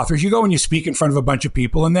most authors, you go and you speak in front of a bunch of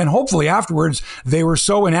people. And then hopefully afterwards, they were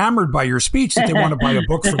so enamored by your speech that they want to buy a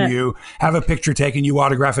book from you, have a picture taken, you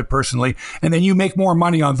autograph it personally. And then you make more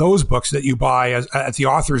money on those books that you buy at the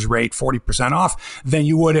author's rate, 40% off, than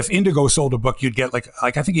you would if Indigo sold a book. You'd get like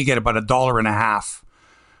I think you get about $1.50.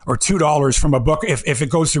 Or $2 from a book if it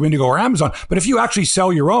goes through Indigo or Amazon. But if you actually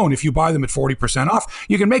sell your own, if you buy them at 40% off,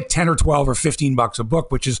 you can make 10 or 12 or $15 a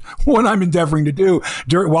book, which is what I'm endeavoring to do.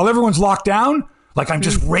 While everyone's locked down, Like I'm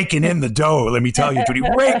just raking in the dough, let me tell you, Judy,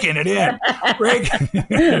 raking it in.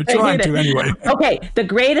 Trying to anyway. Okay, the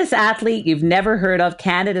greatest athlete you've never heard of,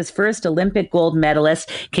 Canada's first Olympic gold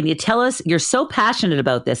medalist. Can you tell us, you're so passionate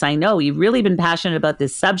about this. I know you've really been passionate about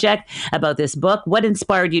this subject, about this book. What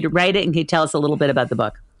inspired you to write it? And can you tell us a little bit about the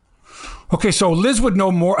book? Okay, so Liz would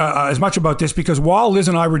know more as much about this because while Liz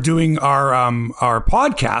and I were doing our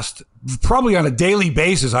podcast, probably on a daily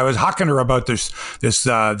basis, I was hucking her about this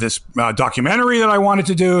documentary that I wanted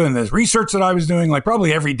to do and this research that I was doing, like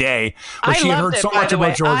probably every day. Where she had heard so much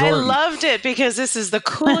about George Orton. I loved it because this is the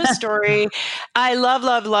coolest story. I love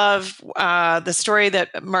the story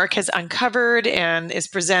that Mark has uncovered and is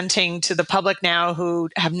presenting to the public now who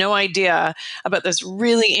have no idea about this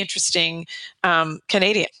really interesting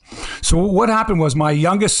Canadian. So what happened was my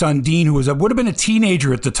youngest son, Dean, who would have been a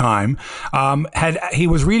teenager at the time, he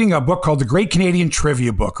was reading a book called The Great Canadian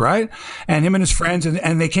Trivia Book, right? And him and his friends,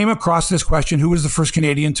 and they came across this question, who was the first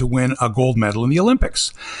Canadian to win a gold medal in the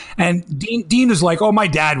Olympics? And Dean is like, oh, my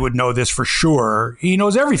dad would know this for sure. He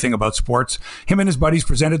knows everything about sports. Him and his buddies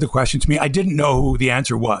presented the question to me. I didn't know who the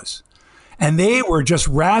answer was. And they were just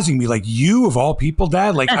razzing me like, you of all people,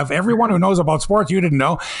 Dad, like of everyone who knows about sports, you didn't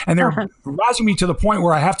know. And they're razzing me to the point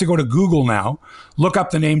where I have to go to Google now, look up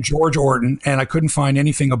the name George Orton, and I couldn't find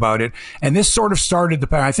anything about it. And this sort of started the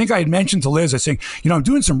pattern. I think I had mentioned to Liz, I was saying, I'm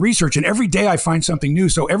doing some research and every day I find something new.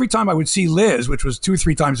 So every time I would see Liz, which was 2 or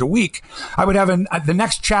 3 times a week, I would have the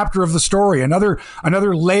next chapter of the story, another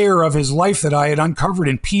layer of his life that I had uncovered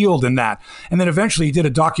and peeled in that. And then eventually he did a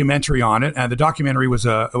documentary on it. And the documentary was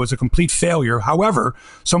a complete failure. However,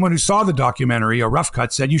 someone who saw the documentary, a rough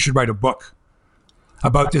cut, said you should write a book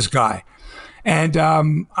about this guy. And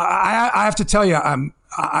I have to tell you,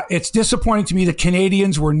 it's disappointing to me that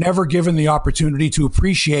Canadians were never given the opportunity to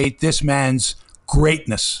appreciate this man's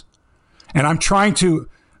greatness. And I'm trying to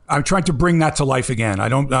bring that to life again.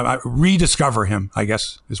 I rediscover him, I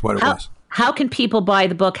guess, is what it was. How can people buy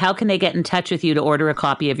the book? How can they get in touch with you to order a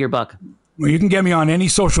copy of your book? Well, you can get me on any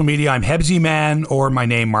social media. I'm Hebsy Man or my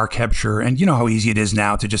name, Mark Hebscher. And you know how easy it is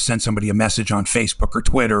now to just send somebody a message on Facebook or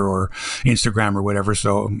Twitter or Instagram or whatever.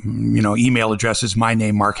 So, email address is my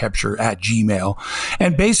name, Mark Hebscher @gmail.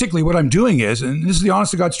 And basically what I'm doing is, and this is the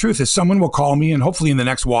honest to God's truth, is someone will call me and hopefully in the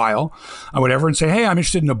next while or whatever and say, hey, I'm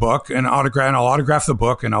interested in a book and I'll autograph the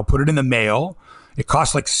book and I'll put it in the mail. It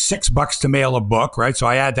costs like $6 to mail a book, right? So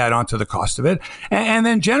I add that onto the cost of it. And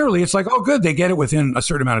then generally it's like, oh, good, they get it within a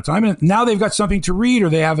certain amount of time. And now they've got something to read or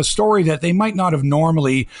they have a story that they might not have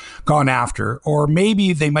normally gone after. Or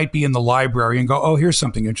maybe they might be in the library and go, oh, here's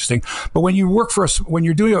something interesting. But when you when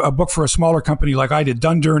you're doing a book for a smaller company like I did,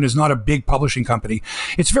 Dundurn is not a big publishing company.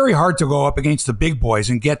 It's very hard to go up against the big boys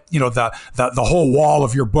and get, the whole wall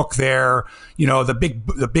of your book there,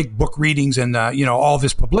 the big book readings and, all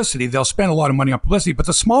this publicity. They'll spend a lot of money on publicity, but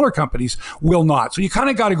the smaller companies will not. So you kind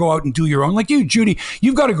of got to go out and do your own. Like you, Judy,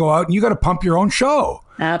 you've got to go out and you got to pump your own show.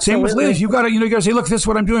 Absolutely. Same with Liz. You got to say, look, this is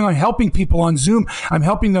what I'm doing. I'm helping people on Zoom. I'm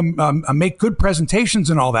helping them make good presentations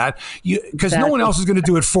and all that. Because no one else is going to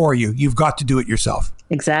do it for you. You've got to do it yourself.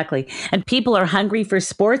 Exactly. And people are hungry for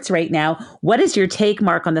sports right now. What is your take,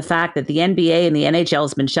 Mark, on the fact that the NBA and the NHL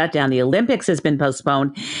has been shut down, the Olympics has been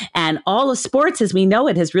postponed, and all of sports as we know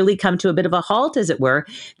it has really come to a bit of a halt, as it were?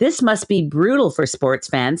 This must be brutal for sports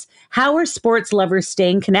fans. How are sports lovers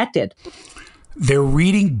staying connected? They're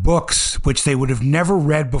reading books which they would have never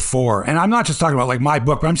read before. And I'm not just talking about like my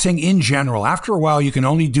book, but I'm saying in general, after a while, you can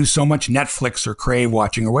only do so much Netflix or Crave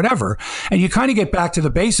watching or whatever. And you kind of get back to the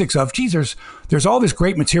basics of, geez, there's all this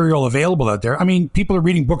great material available out there. I mean, people are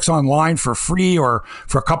reading books online for free or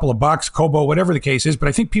for a couple of bucks, Kobo, whatever the case is. But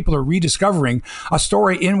I think people are rediscovering a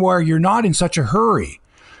story in where you're not in such a hurry.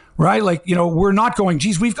 Right? Like, we're not going,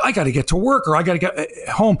 geez, I got to get to work or I got to get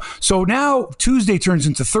home. So now Tuesday turns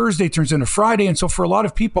into Thursday, turns into Friday. And so for a lot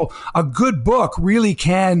of people, a good book really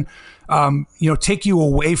can, take you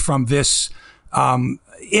away from this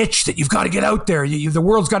itch that you've got to get out there. The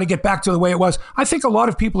world's got to get back to the way it was. I think a lot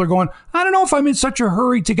of people are going, I don't know if I'm in such a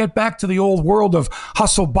hurry to get back to the old world of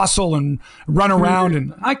hustle, bustle and run around.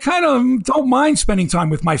 And I kind of don't mind spending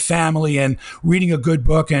time with my family and reading a good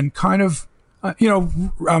book and kind of,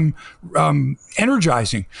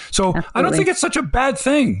 energizing. So absolutely. I don't think it's such a bad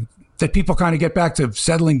thing that people kind of get back to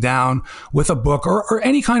settling down with a book or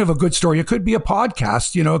any kind of a good story. It could be a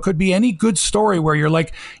podcast, it could be any good story where you're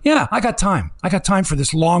like, yeah, I got time. I got time for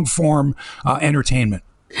this long form entertainment.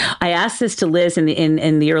 I asked this to Liz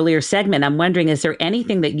in the earlier segment. I'm wondering, is there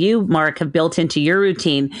anything that you, Mark, have built into your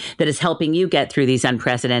routine that is helping you get through these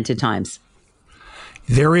unprecedented times?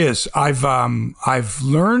 There is. I've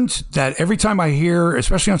learned that every time I hear,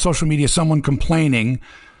 especially on social media, someone complaining,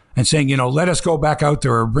 and saying, let us go back out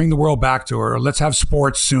there or bring the world back to her, or let's have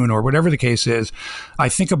sports soon, or whatever the case is, I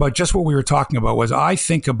think about just what we were talking about I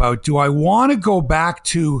think about, do I want to go back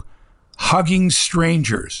to hugging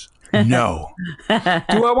strangers? No. Do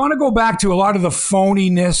I want to go back to a lot of the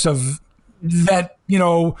phoniness of that,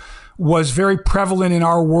 was very prevalent in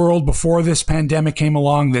our world before this pandemic came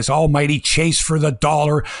along, this almighty chase for the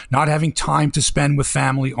dollar, not having time to spend with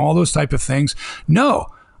family, all those type of things? No.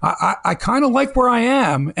 I kind of like where I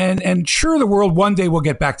am, and sure, the world one day will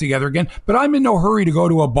get back together again, but I'm in no hurry to go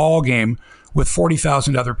to a ball game with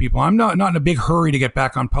 40,000 other people. I'm not in a big hurry to get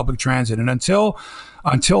back on public transit, and until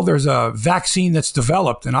there's a vaccine that's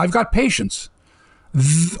developed, and I've got patience,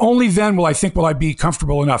 only then will I be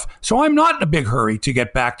comfortable enough. So I'm not in a big hurry to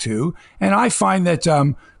get back to, and I find that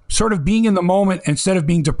sort of being in the moment instead of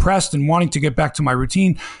being depressed and wanting to get back to my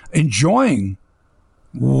routine, enjoying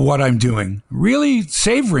what I'm doing, really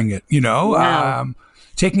savoring it, Wow.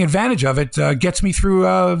 Taking advantage of it gets me through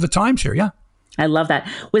the times here. Yeah. I love that.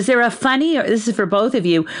 Was there a funny, or this is for both of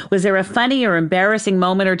you, was there a funny or embarrassing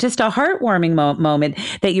moment or just a heartwarming moment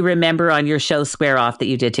that you remember on your show Square Off that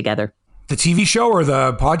you did together? The TV show or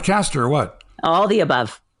the podcast or what? All the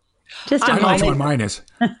above. Just a I know which one moment. mine is.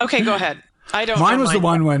 Okay, go ahead. I don't. Mine know was the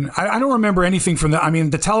one when I don't remember anything from that. I mean,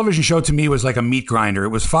 the television show to me was like a meat grinder. It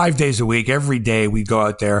was 5 days a week. Every day we'd go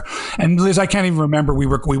out there. And Liz, I can't even remember. We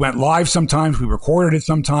went live sometimes. We recorded it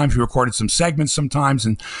sometimes. We recorded some segments sometimes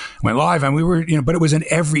and went live. And we were, but it was an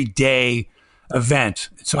everyday event.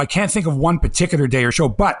 So I can't think of one particular day or show.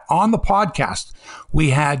 But on the podcast, we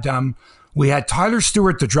had Tyler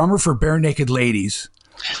Stewart, the drummer for Bare Naked Ladies,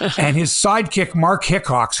 and his sidekick, Mark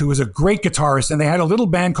Hickox, who was a great guitarist, and they had a little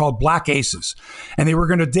band called Black Aces. And they were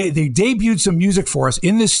going to, they debuted some music for us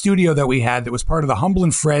in this studio that we had that was part of the Humble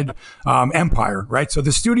and Fred empire, right? So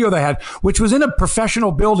the studio they had, which was in a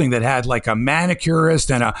professional building that had like a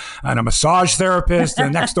manicurist and a massage therapist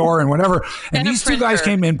and next door and whatever. And these two guys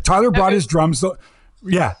came in. Tyler brought his drums.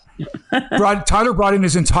 Yeah. Tyler brought in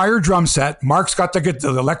his entire drum set. Mark's got the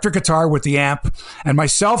electric guitar with the amp, and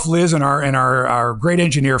myself, Liz, and our great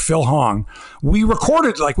engineer Phil Hong. We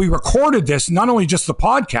recorded this, not only just the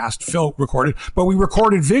podcast Phil recorded, but we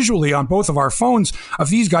recorded visually on both of our phones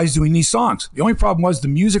of these guys doing these songs. The only problem was the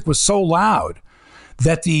music was so loud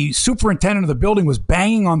that the superintendent of the building was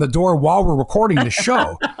banging on the door while we're recording the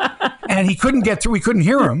show, and he couldn't get through. We couldn't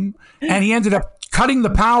hear him, and he ended up cutting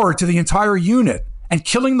the power to the entire unit and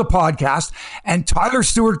killing the podcast. And Tyler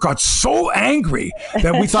Stewart got so angry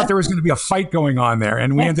that we thought there was going to be a fight going on there,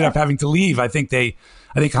 and we ended up having to leave. I think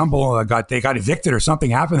Humble got evicted or something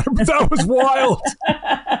happened there, but that was wild.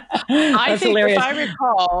 I think hilarious. if I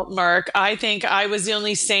recall, Mark, I think I was the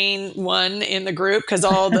only sane one in the group because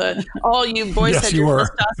all you boys Yes, had you your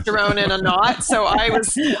were. testosterone in a knot. So I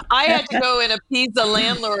had to go and appease the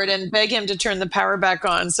landlord and beg him to turn the power back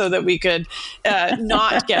on so that we could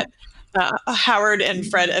not get Howard and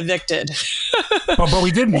Fred evicted. But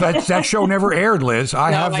we didn't. That show never aired, Liz.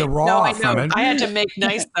 I have the raw from it. I had to make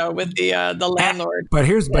nice though with the landlord. But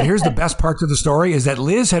here's the best part to the story is that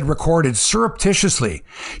Liz had recorded surreptitiously.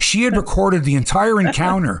 She had recorded the entire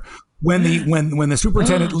encounter when the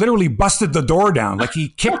superintendent literally busted the door down, like he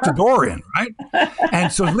kicked the door in, right?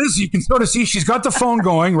 And so Liz, you can sort of see she's got the phone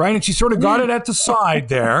going, right? And she sort of got it at the side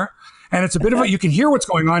there. And it's a bit of you can hear what's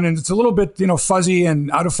going on, and it's a little bit, fuzzy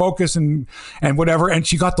and out of focus and whatever. And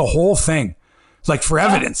she got the whole thing. It's like for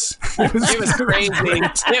evidence. It was crazy.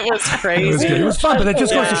 It was crazy. It was good. It was fun, but that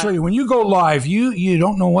just goes to show you, when you go live, you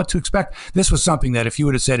don't know what to expect. This was something that if you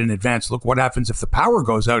would have said in advance, look, what happens if the power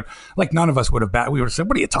goes out? Like none of us would have we would have said,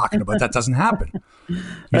 what are you talking about? That doesn't happen. You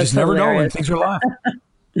just never know when things are live.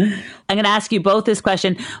 I'm going to ask you both this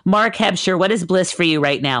question. Mark Hebscher, what is bliss for you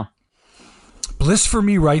right now? Bliss for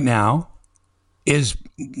me right now is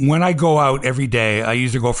when I go out every day, I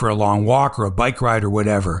usually go for a long walk or a bike ride or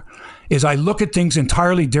whatever, is I look at things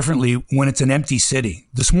entirely differently when it's an empty city.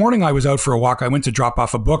 This morning I was out for a walk. I went to drop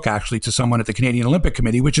off a book actually to someone at the Canadian Olympic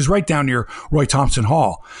Committee, which is right down near Roy Thompson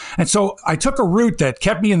Hall. And so I took a route that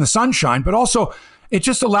kept me in the sunshine, but also it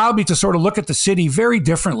just allowed me to sort of look at the city very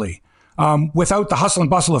differently without the hustle and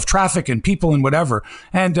bustle of traffic and people and whatever.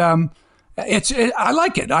 And I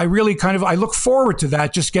like it. I really I look forward to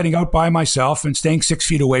that, just getting out by myself and staying 6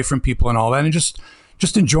 feet away from people and all that, and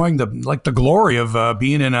just enjoying the glory of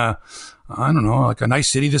being in a nice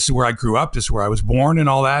city. This is where I grew up. This is where I was born and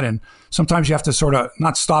all that. And sometimes you have to sort of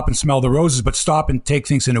not stop and smell the roses, but stop and take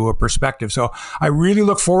things into a perspective. So I really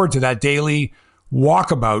look forward to that daily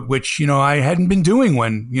walkabout, which, I hadn't been doing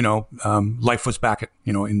when, life was back at,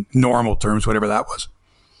 in normal terms, whatever that was.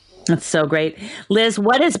 That's so great. Liz,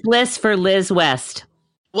 what is bliss for Liz West?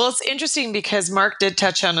 Well, it's interesting because Mark did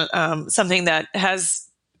touch on something that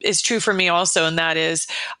is true for me also, and that is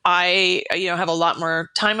I have a lot more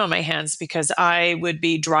time on my hands because I would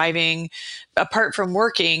be driving. Apart from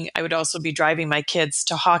working, I would also be driving my kids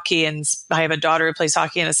to hockey, and I have a daughter who plays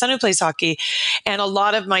hockey and a son who plays hockey, and a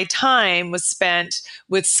lot of my time was spent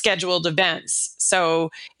with scheduled events. So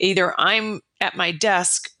either I'm at my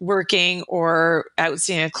desk working or out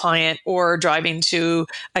seeing a client or driving to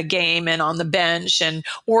a game and on the bench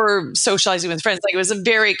or socializing with friends. Like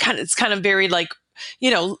it's kind of very like,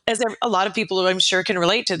 as a lot of people who I'm sure can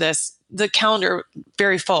relate to this, the calendar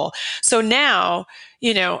very full. So now,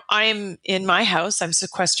 I'm in my house. I'm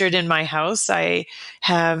sequestered in my house. I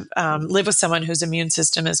have live with someone whose immune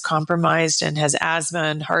system is compromised and has asthma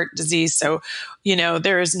and heart disease. So,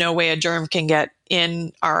 there is no way a germ can get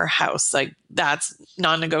in our house. Like that's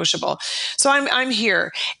non-negotiable. So I'm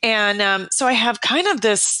here, and so I have kind of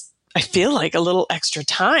this. I feel like a little extra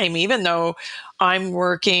time, even though I'm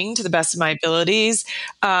working to the best of my abilities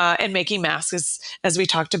and making masks, as we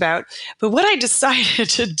talked about. But what I decided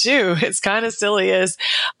to do, it's kind of silly, is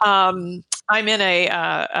I'm in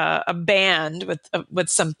a band with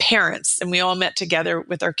some parents, and we all met together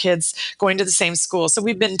with our kids going to the same school. So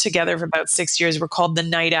we've been together for about 6 years. We're called the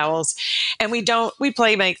Night Owls, and we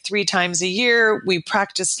play like 3 times a year. We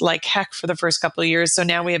practiced like heck for the first couple of years. So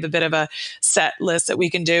now we have a bit of a set list that we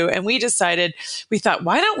can do. And we thought,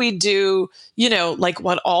 why don't we do, like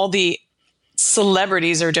what all the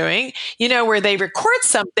celebrities are doing, where they record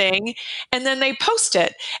something and then they post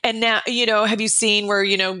it. And now, have you seen where,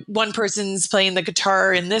 one person's playing the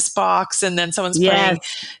guitar in this box and then someone's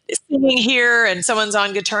singing here and someone's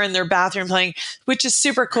on guitar in their bathroom playing, which is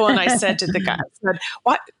super cool. And I said to the guy,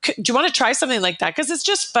 do you want to try something like that? Because it's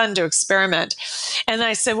just fun to experiment. And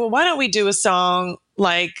I said, well, why don't we do a song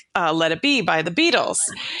like Let It Be by the Beatles?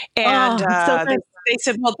 And they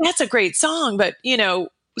said, well, that's a great song, but,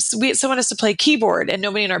 someone has to play keyboard and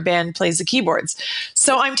nobody in our band plays the keyboards.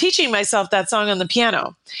 So I'm teaching myself that song on the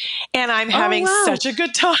piano and I'm having such a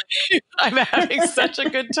good time. I'm having such a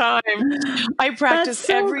good time. I practice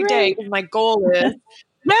every day. My goal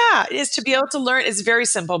is to be able to learn. It's very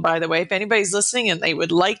simple, by the way. If anybody's listening and they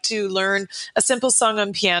would like to learn a simple song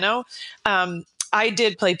on piano, I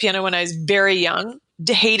did play piano when I was very young.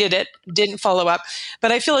 Hated it, didn't follow up,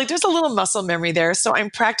 but I feel like there's a little muscle memory there. So I'm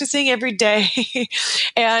practicing every day.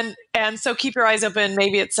 and so keep your eyes open.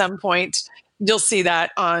 Maybe at some point you'll see that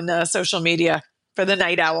on social media for the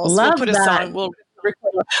Night Owls. Love we'll put that. a song. We'll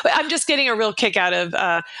record. I'm just getting a real kick out of,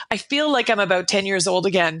 I feel like I'm about 10 years old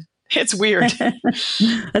again. It's weird.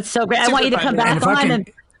 That's so great. I want you to come back on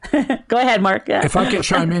go ahead, Mark. If I can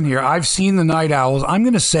chime in here, I've seen the Night Owls, I'm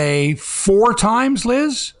going to say 4 times,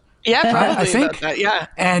 Liz. Yeah, probably. I think. That, yeah.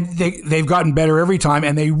 And they've gotten better every time,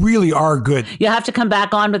 and they really are good. You'll have to come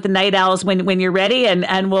back on with the Night Owls when you're ready,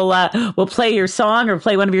 and we'll play your song or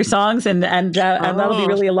play one of your songs, and that'll be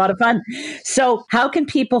really a lot of fun. So how can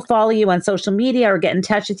people follow you on social media or get in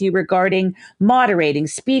touch with you regarding moderating,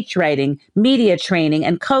 speech writing, media training,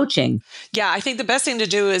 and coaching? Yeah, I think the best thing to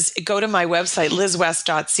do is go to my website,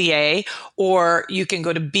 lizwest.ca, or you can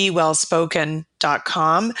go to bewellspoken.com.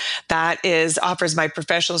 That offers my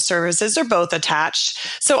professional services. They're both attached.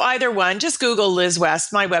 So either one, just Google Liz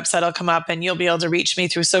West. My website will come up and you'll be able to reach me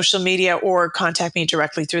through social media or contact me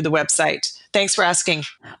directly through the website. Thanks for asking.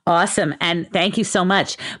 Awesome. And thank you so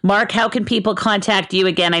much. Mark, how can people contact you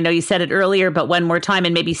again? I know you said it earlier, but one more time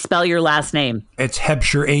and maybe spell your last name. It's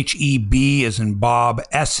Hebscher, H-E-B as in Bob,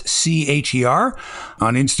 S-C-H-E-R.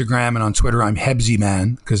 On Instagram and on Twitter, I'm Hebsy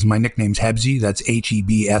Man because my nickname's Hebsy. That's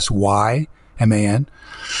Hebsy. Man.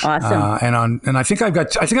 Awesome. And I think I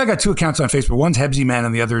got 2 accounts on Facebook. One's Hebsy Man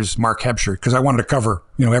and the other is Mark Hebscher because I wanted to cover,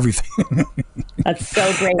 everything. That's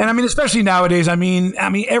so great. And especially nowadays,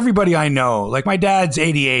 everybody I know, like my dad's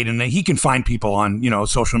 88 and he can find people on,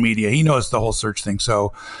 social media. He knows the whole search thing.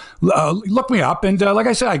 So look me up. And like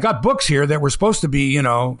I said, I got books here that were supposed to be,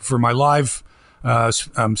 for my live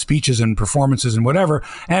speeches and performances and whatever.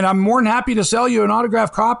 And I'm more than happy to sell you an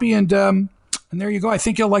autographed copy. And there you go. I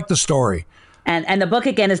think you'll like the story. And the book,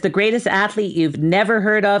 again, is The Greatest Athlete You've Never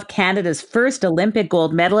Heard Of, Canada's First Olympic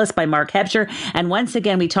Gold Medalist by Mark Hebscher. And once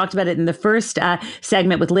again, we talked about it in the first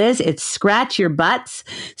segment with Liz. It's Scratch Your Butts,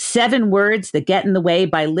 7 Words That Get in the Way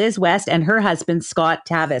by Liz West and her husband, Scott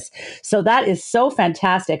Tavis. So that is so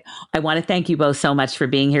fantastic. I want to thank you both so much for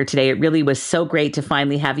being here today. It really was so great to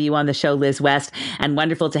finally have you on the show, Liz West, and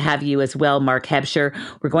wonderful to have you as well, Mark Hebscher.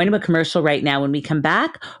 We're going to a commercial right now. When we come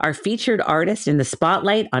back, our featured artist in the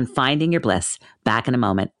spotlight on Finding Your Bliss. Back in a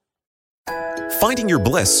moment. Finding Your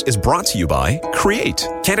Bliss is brought to you by Create,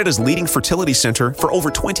 Canada's leading fertility centre for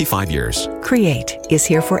over 25 years. Create is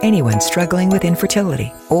here for anyone struggling with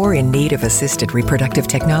infertility or in need of assisted reproductive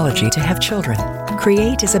technology to have children.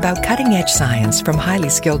 Create is about cutting-edge science from highly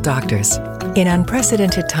skilled doctors. In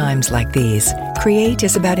unprecedented times like these, Create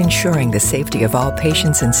is about ensuring the safety of all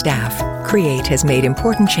patients and staff. Create has made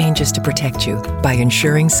important changes to protect you by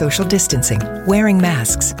ensuring social distancing, wearing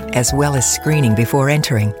masks, as well as screening before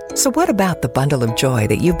entering. So what about the bundle of joy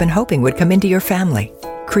that you've been hoping would come into your family?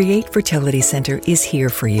 Create Fertility Center is here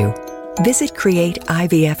for you. Visit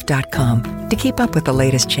createivf.com to keep up with the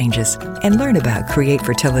latest changes and learn about Create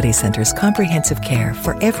Fertility Center's comprehensive care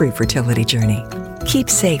for every fertility journey. Keep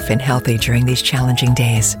safe and healthy during these challenging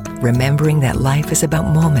days, remembering that life is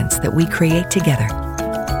about moments that we create together.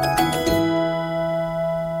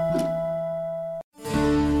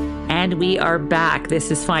 And we are back.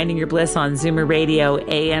 This is Finding Your Bliss on Zoomer Radio,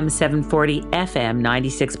 AM 740, FM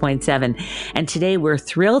 96.7. And today we're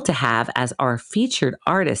thrilled to have as our featured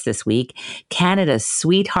artist this week, Canada's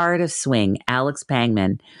sweetheart of swing, Alex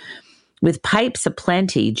Pangman. With pipes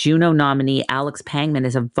aplenty, Juno nominee Alex Pangman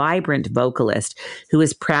is a vibrant vocalist who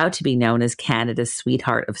is proud to be known as Canada's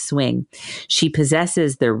sweetheart of swing. She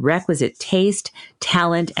possesses the requisite taste,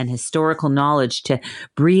 talent, and historical knowledge to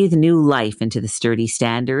breathe new life into the sturdy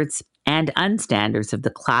standards and unstandards of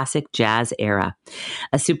the classic jazz era.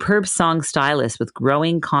 A superb song stylist with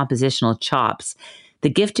growing compositional chops, the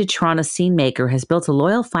gifted Toronto scene maker has built a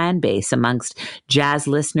loyal fan base amongst jazz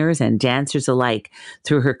listeners and dancers alike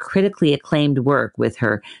through her critically acclaimed work with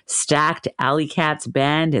her stacked Alley Cats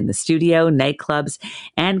band in the studio, nightclubs,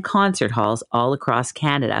 and concert halls all across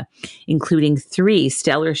Canada, including 3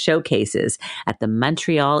 stellar showcases at the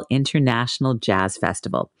Montreal International Jazz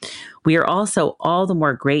Festival. We are also all the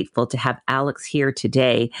more grateful to have Alex here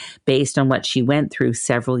today based on what she went through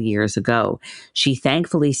several years ago. She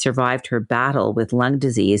thankfully survived her battle with lung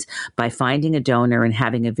disease by finding a donor and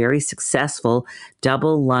having a very successful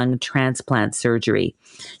double lung transplant surgery.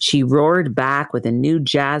 She roared back with a new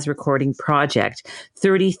jazz recording project,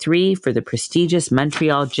 33, for the prestigious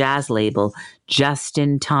Montreal jazz label, Just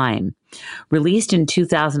in Time. Released in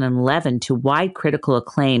 2011 to wide critical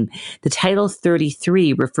acclaim, the title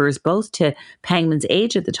 33 refers both to Pangman's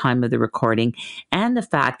age at the time of the recording and the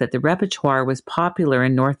fact that the repertoire was popular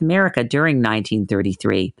in North America during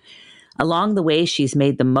 1933. Along the way, she's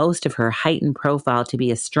made the most of her heightened profile to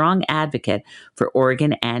be a strong advocate for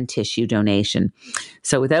organ and tissue donation.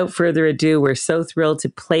 So without further ado, we're so thrilled to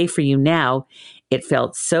play for you now It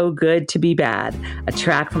Felt So Good to Be Bad, a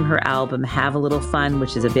track from her album Have a Little Fun,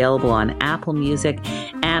 which is available on Apple Music,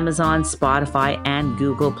 Amazon, Spotify, and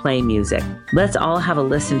Google Play Music. Let's all have a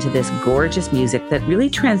listen to this gorgeous music that really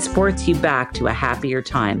transports you back to a happier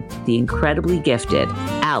time. The incredibly gifted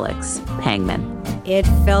Alex Pangman. It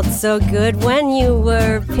felt so good when you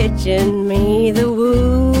were pitching me the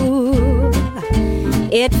woo.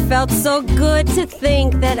 It felt so good to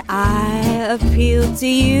think that I appealed to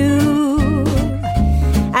you.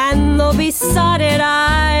 And though besotted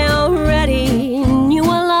I already knew a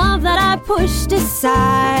love that I pushed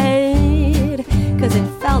aside, 'cause it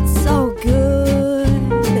felt so good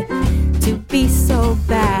to be so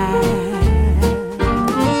bad.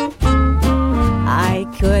 I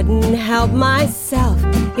couldn't help myself,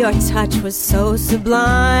 your touch was so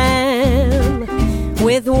sublime.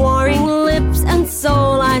 With warring lips and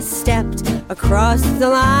soul I stepped across the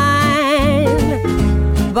line.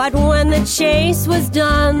 But when the chase was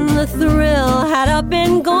done, the thrill had up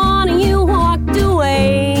and gone, and you walked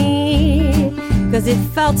away. 'Cause it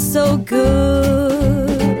felt so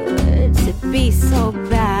good to be so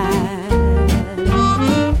bad.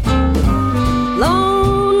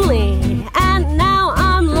 Lonely, and now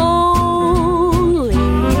I'm lonely,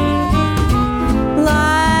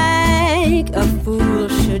 like a fool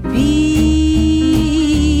should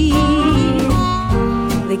be.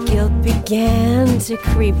 The guilt began to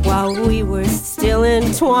creep while we were still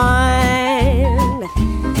entwined,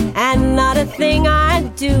 and not a thing I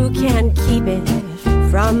do can keep it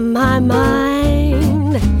from my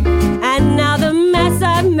mind. And now the mess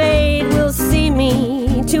I've made will see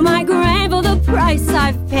me to my grave for the price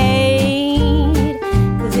I've paid.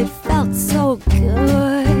 'Cause it felt so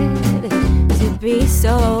good to be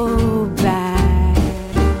so bad.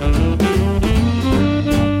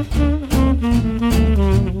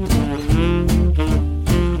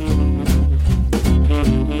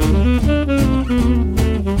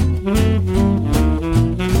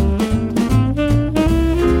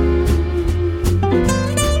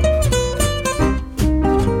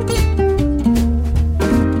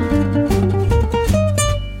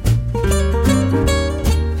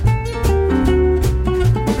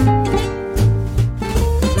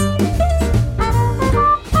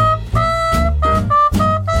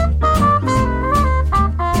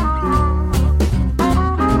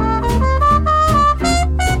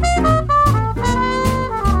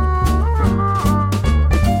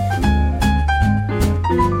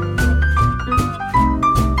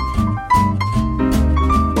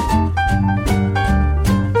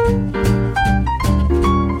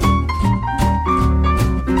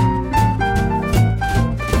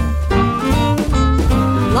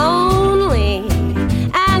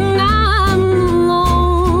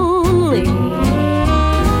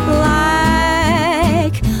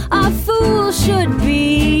 people should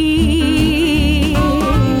be.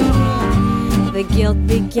 The guilt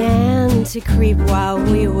began to creep while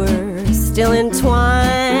we were still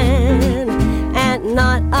entwined, and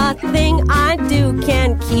not a thing I do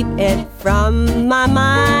can keep it from my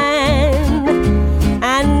mind.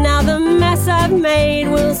 And now the mess I've made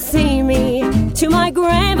will see me to my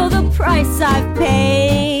grave for the price I've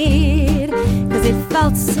paid. 'Cause it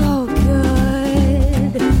felt so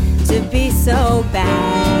good to be so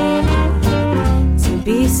bad, to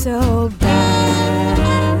be so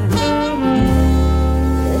bad,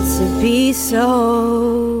 to be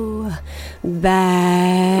so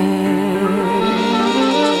bad.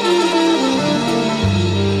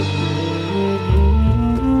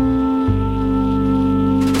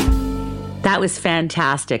 That was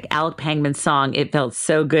fantastic. Alex Pangman's song, It Felt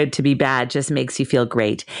So Good to Be Bad, just makes you feel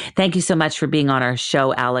great. Thank you so much for being on our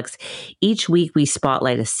show, Alex. Each week we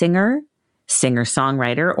spotlight a singer,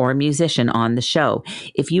 singer-songwriter, or musician on the show.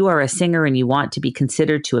 If you are a singer and you want to be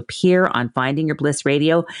considered to appear on Finding Your Bliss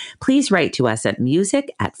Radio, please write to us at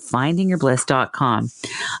music@findingyourbliss.com.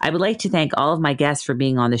 I would like to thank all of my guests for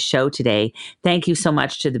being on the show today. Thank you so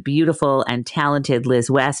much to the beautiful and talented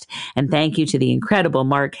Liz West, and thank you to the incredible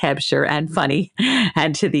Mark Hebscher and funny,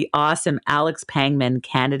 and to the awesome Alex Pangman,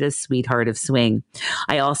 Canada's sweetheart of swing.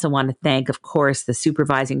 I also want to thank, of course, the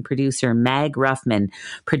supervising producer, Mag Ruffman,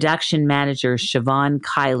 production manager, Siobhan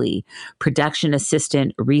Kiley, production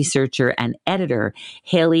assistant, researcher, and editor,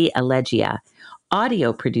 Haley Allegia,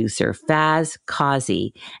 audio producer, Faz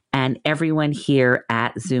Kazi, and everyone here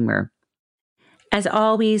at Zoomer. As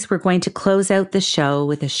always, we're going to close out the show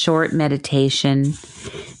with a short meditation.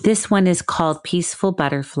 This one is called Peaceful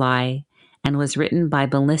Butterfly and was written by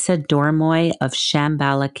Melissa Dormoy of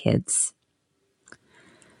Shambhala Kids.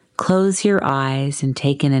 Close your eyes and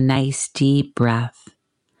take in a nice deep breath.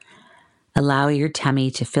 Allow your tummy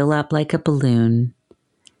to fill up like a balloon,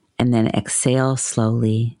 and then exhale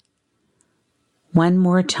slowly. One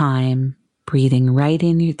more time, breathing right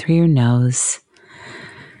in through your nose,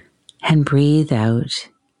 and breathe out,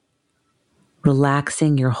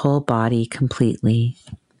 relaxing your whole body completely.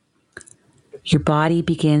 Your body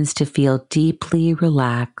begins to feel deeply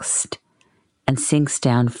relaxed and sinks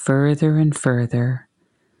down further and further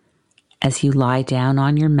as you lie down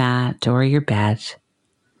on your mat or your bed.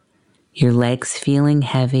 Your legs feeling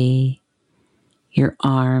heavy, your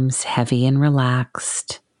arms heavy and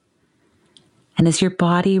relaxed. And as your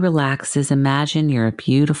body relaxes, imagine you're a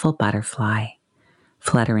beautiful butterfly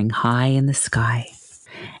fluttering high in the sky.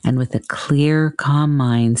 And with a clear, calm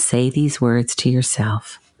mind, say these words to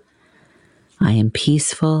yourself. I am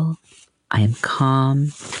peaceful, I am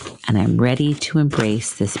calm, and I'm ready to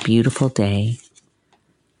embrace this beautiful day.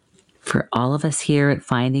 For all of us here at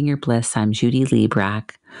Finding Your Bliss, I'm Judy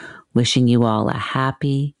Liebrack, wishing you all a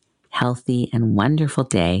happy, healthy, and wonderful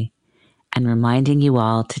day, and reminding you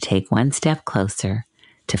all to take one step closer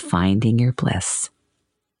to finding your bliss.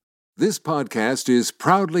 This podcast is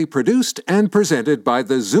proudly produced and presented by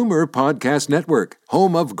the Zoomer Podcast Network,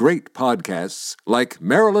 home of great podcasts like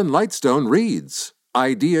Marilyn Lightstone Reads,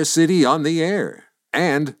 Idea City on the Air,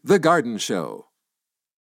 and The Garden Show.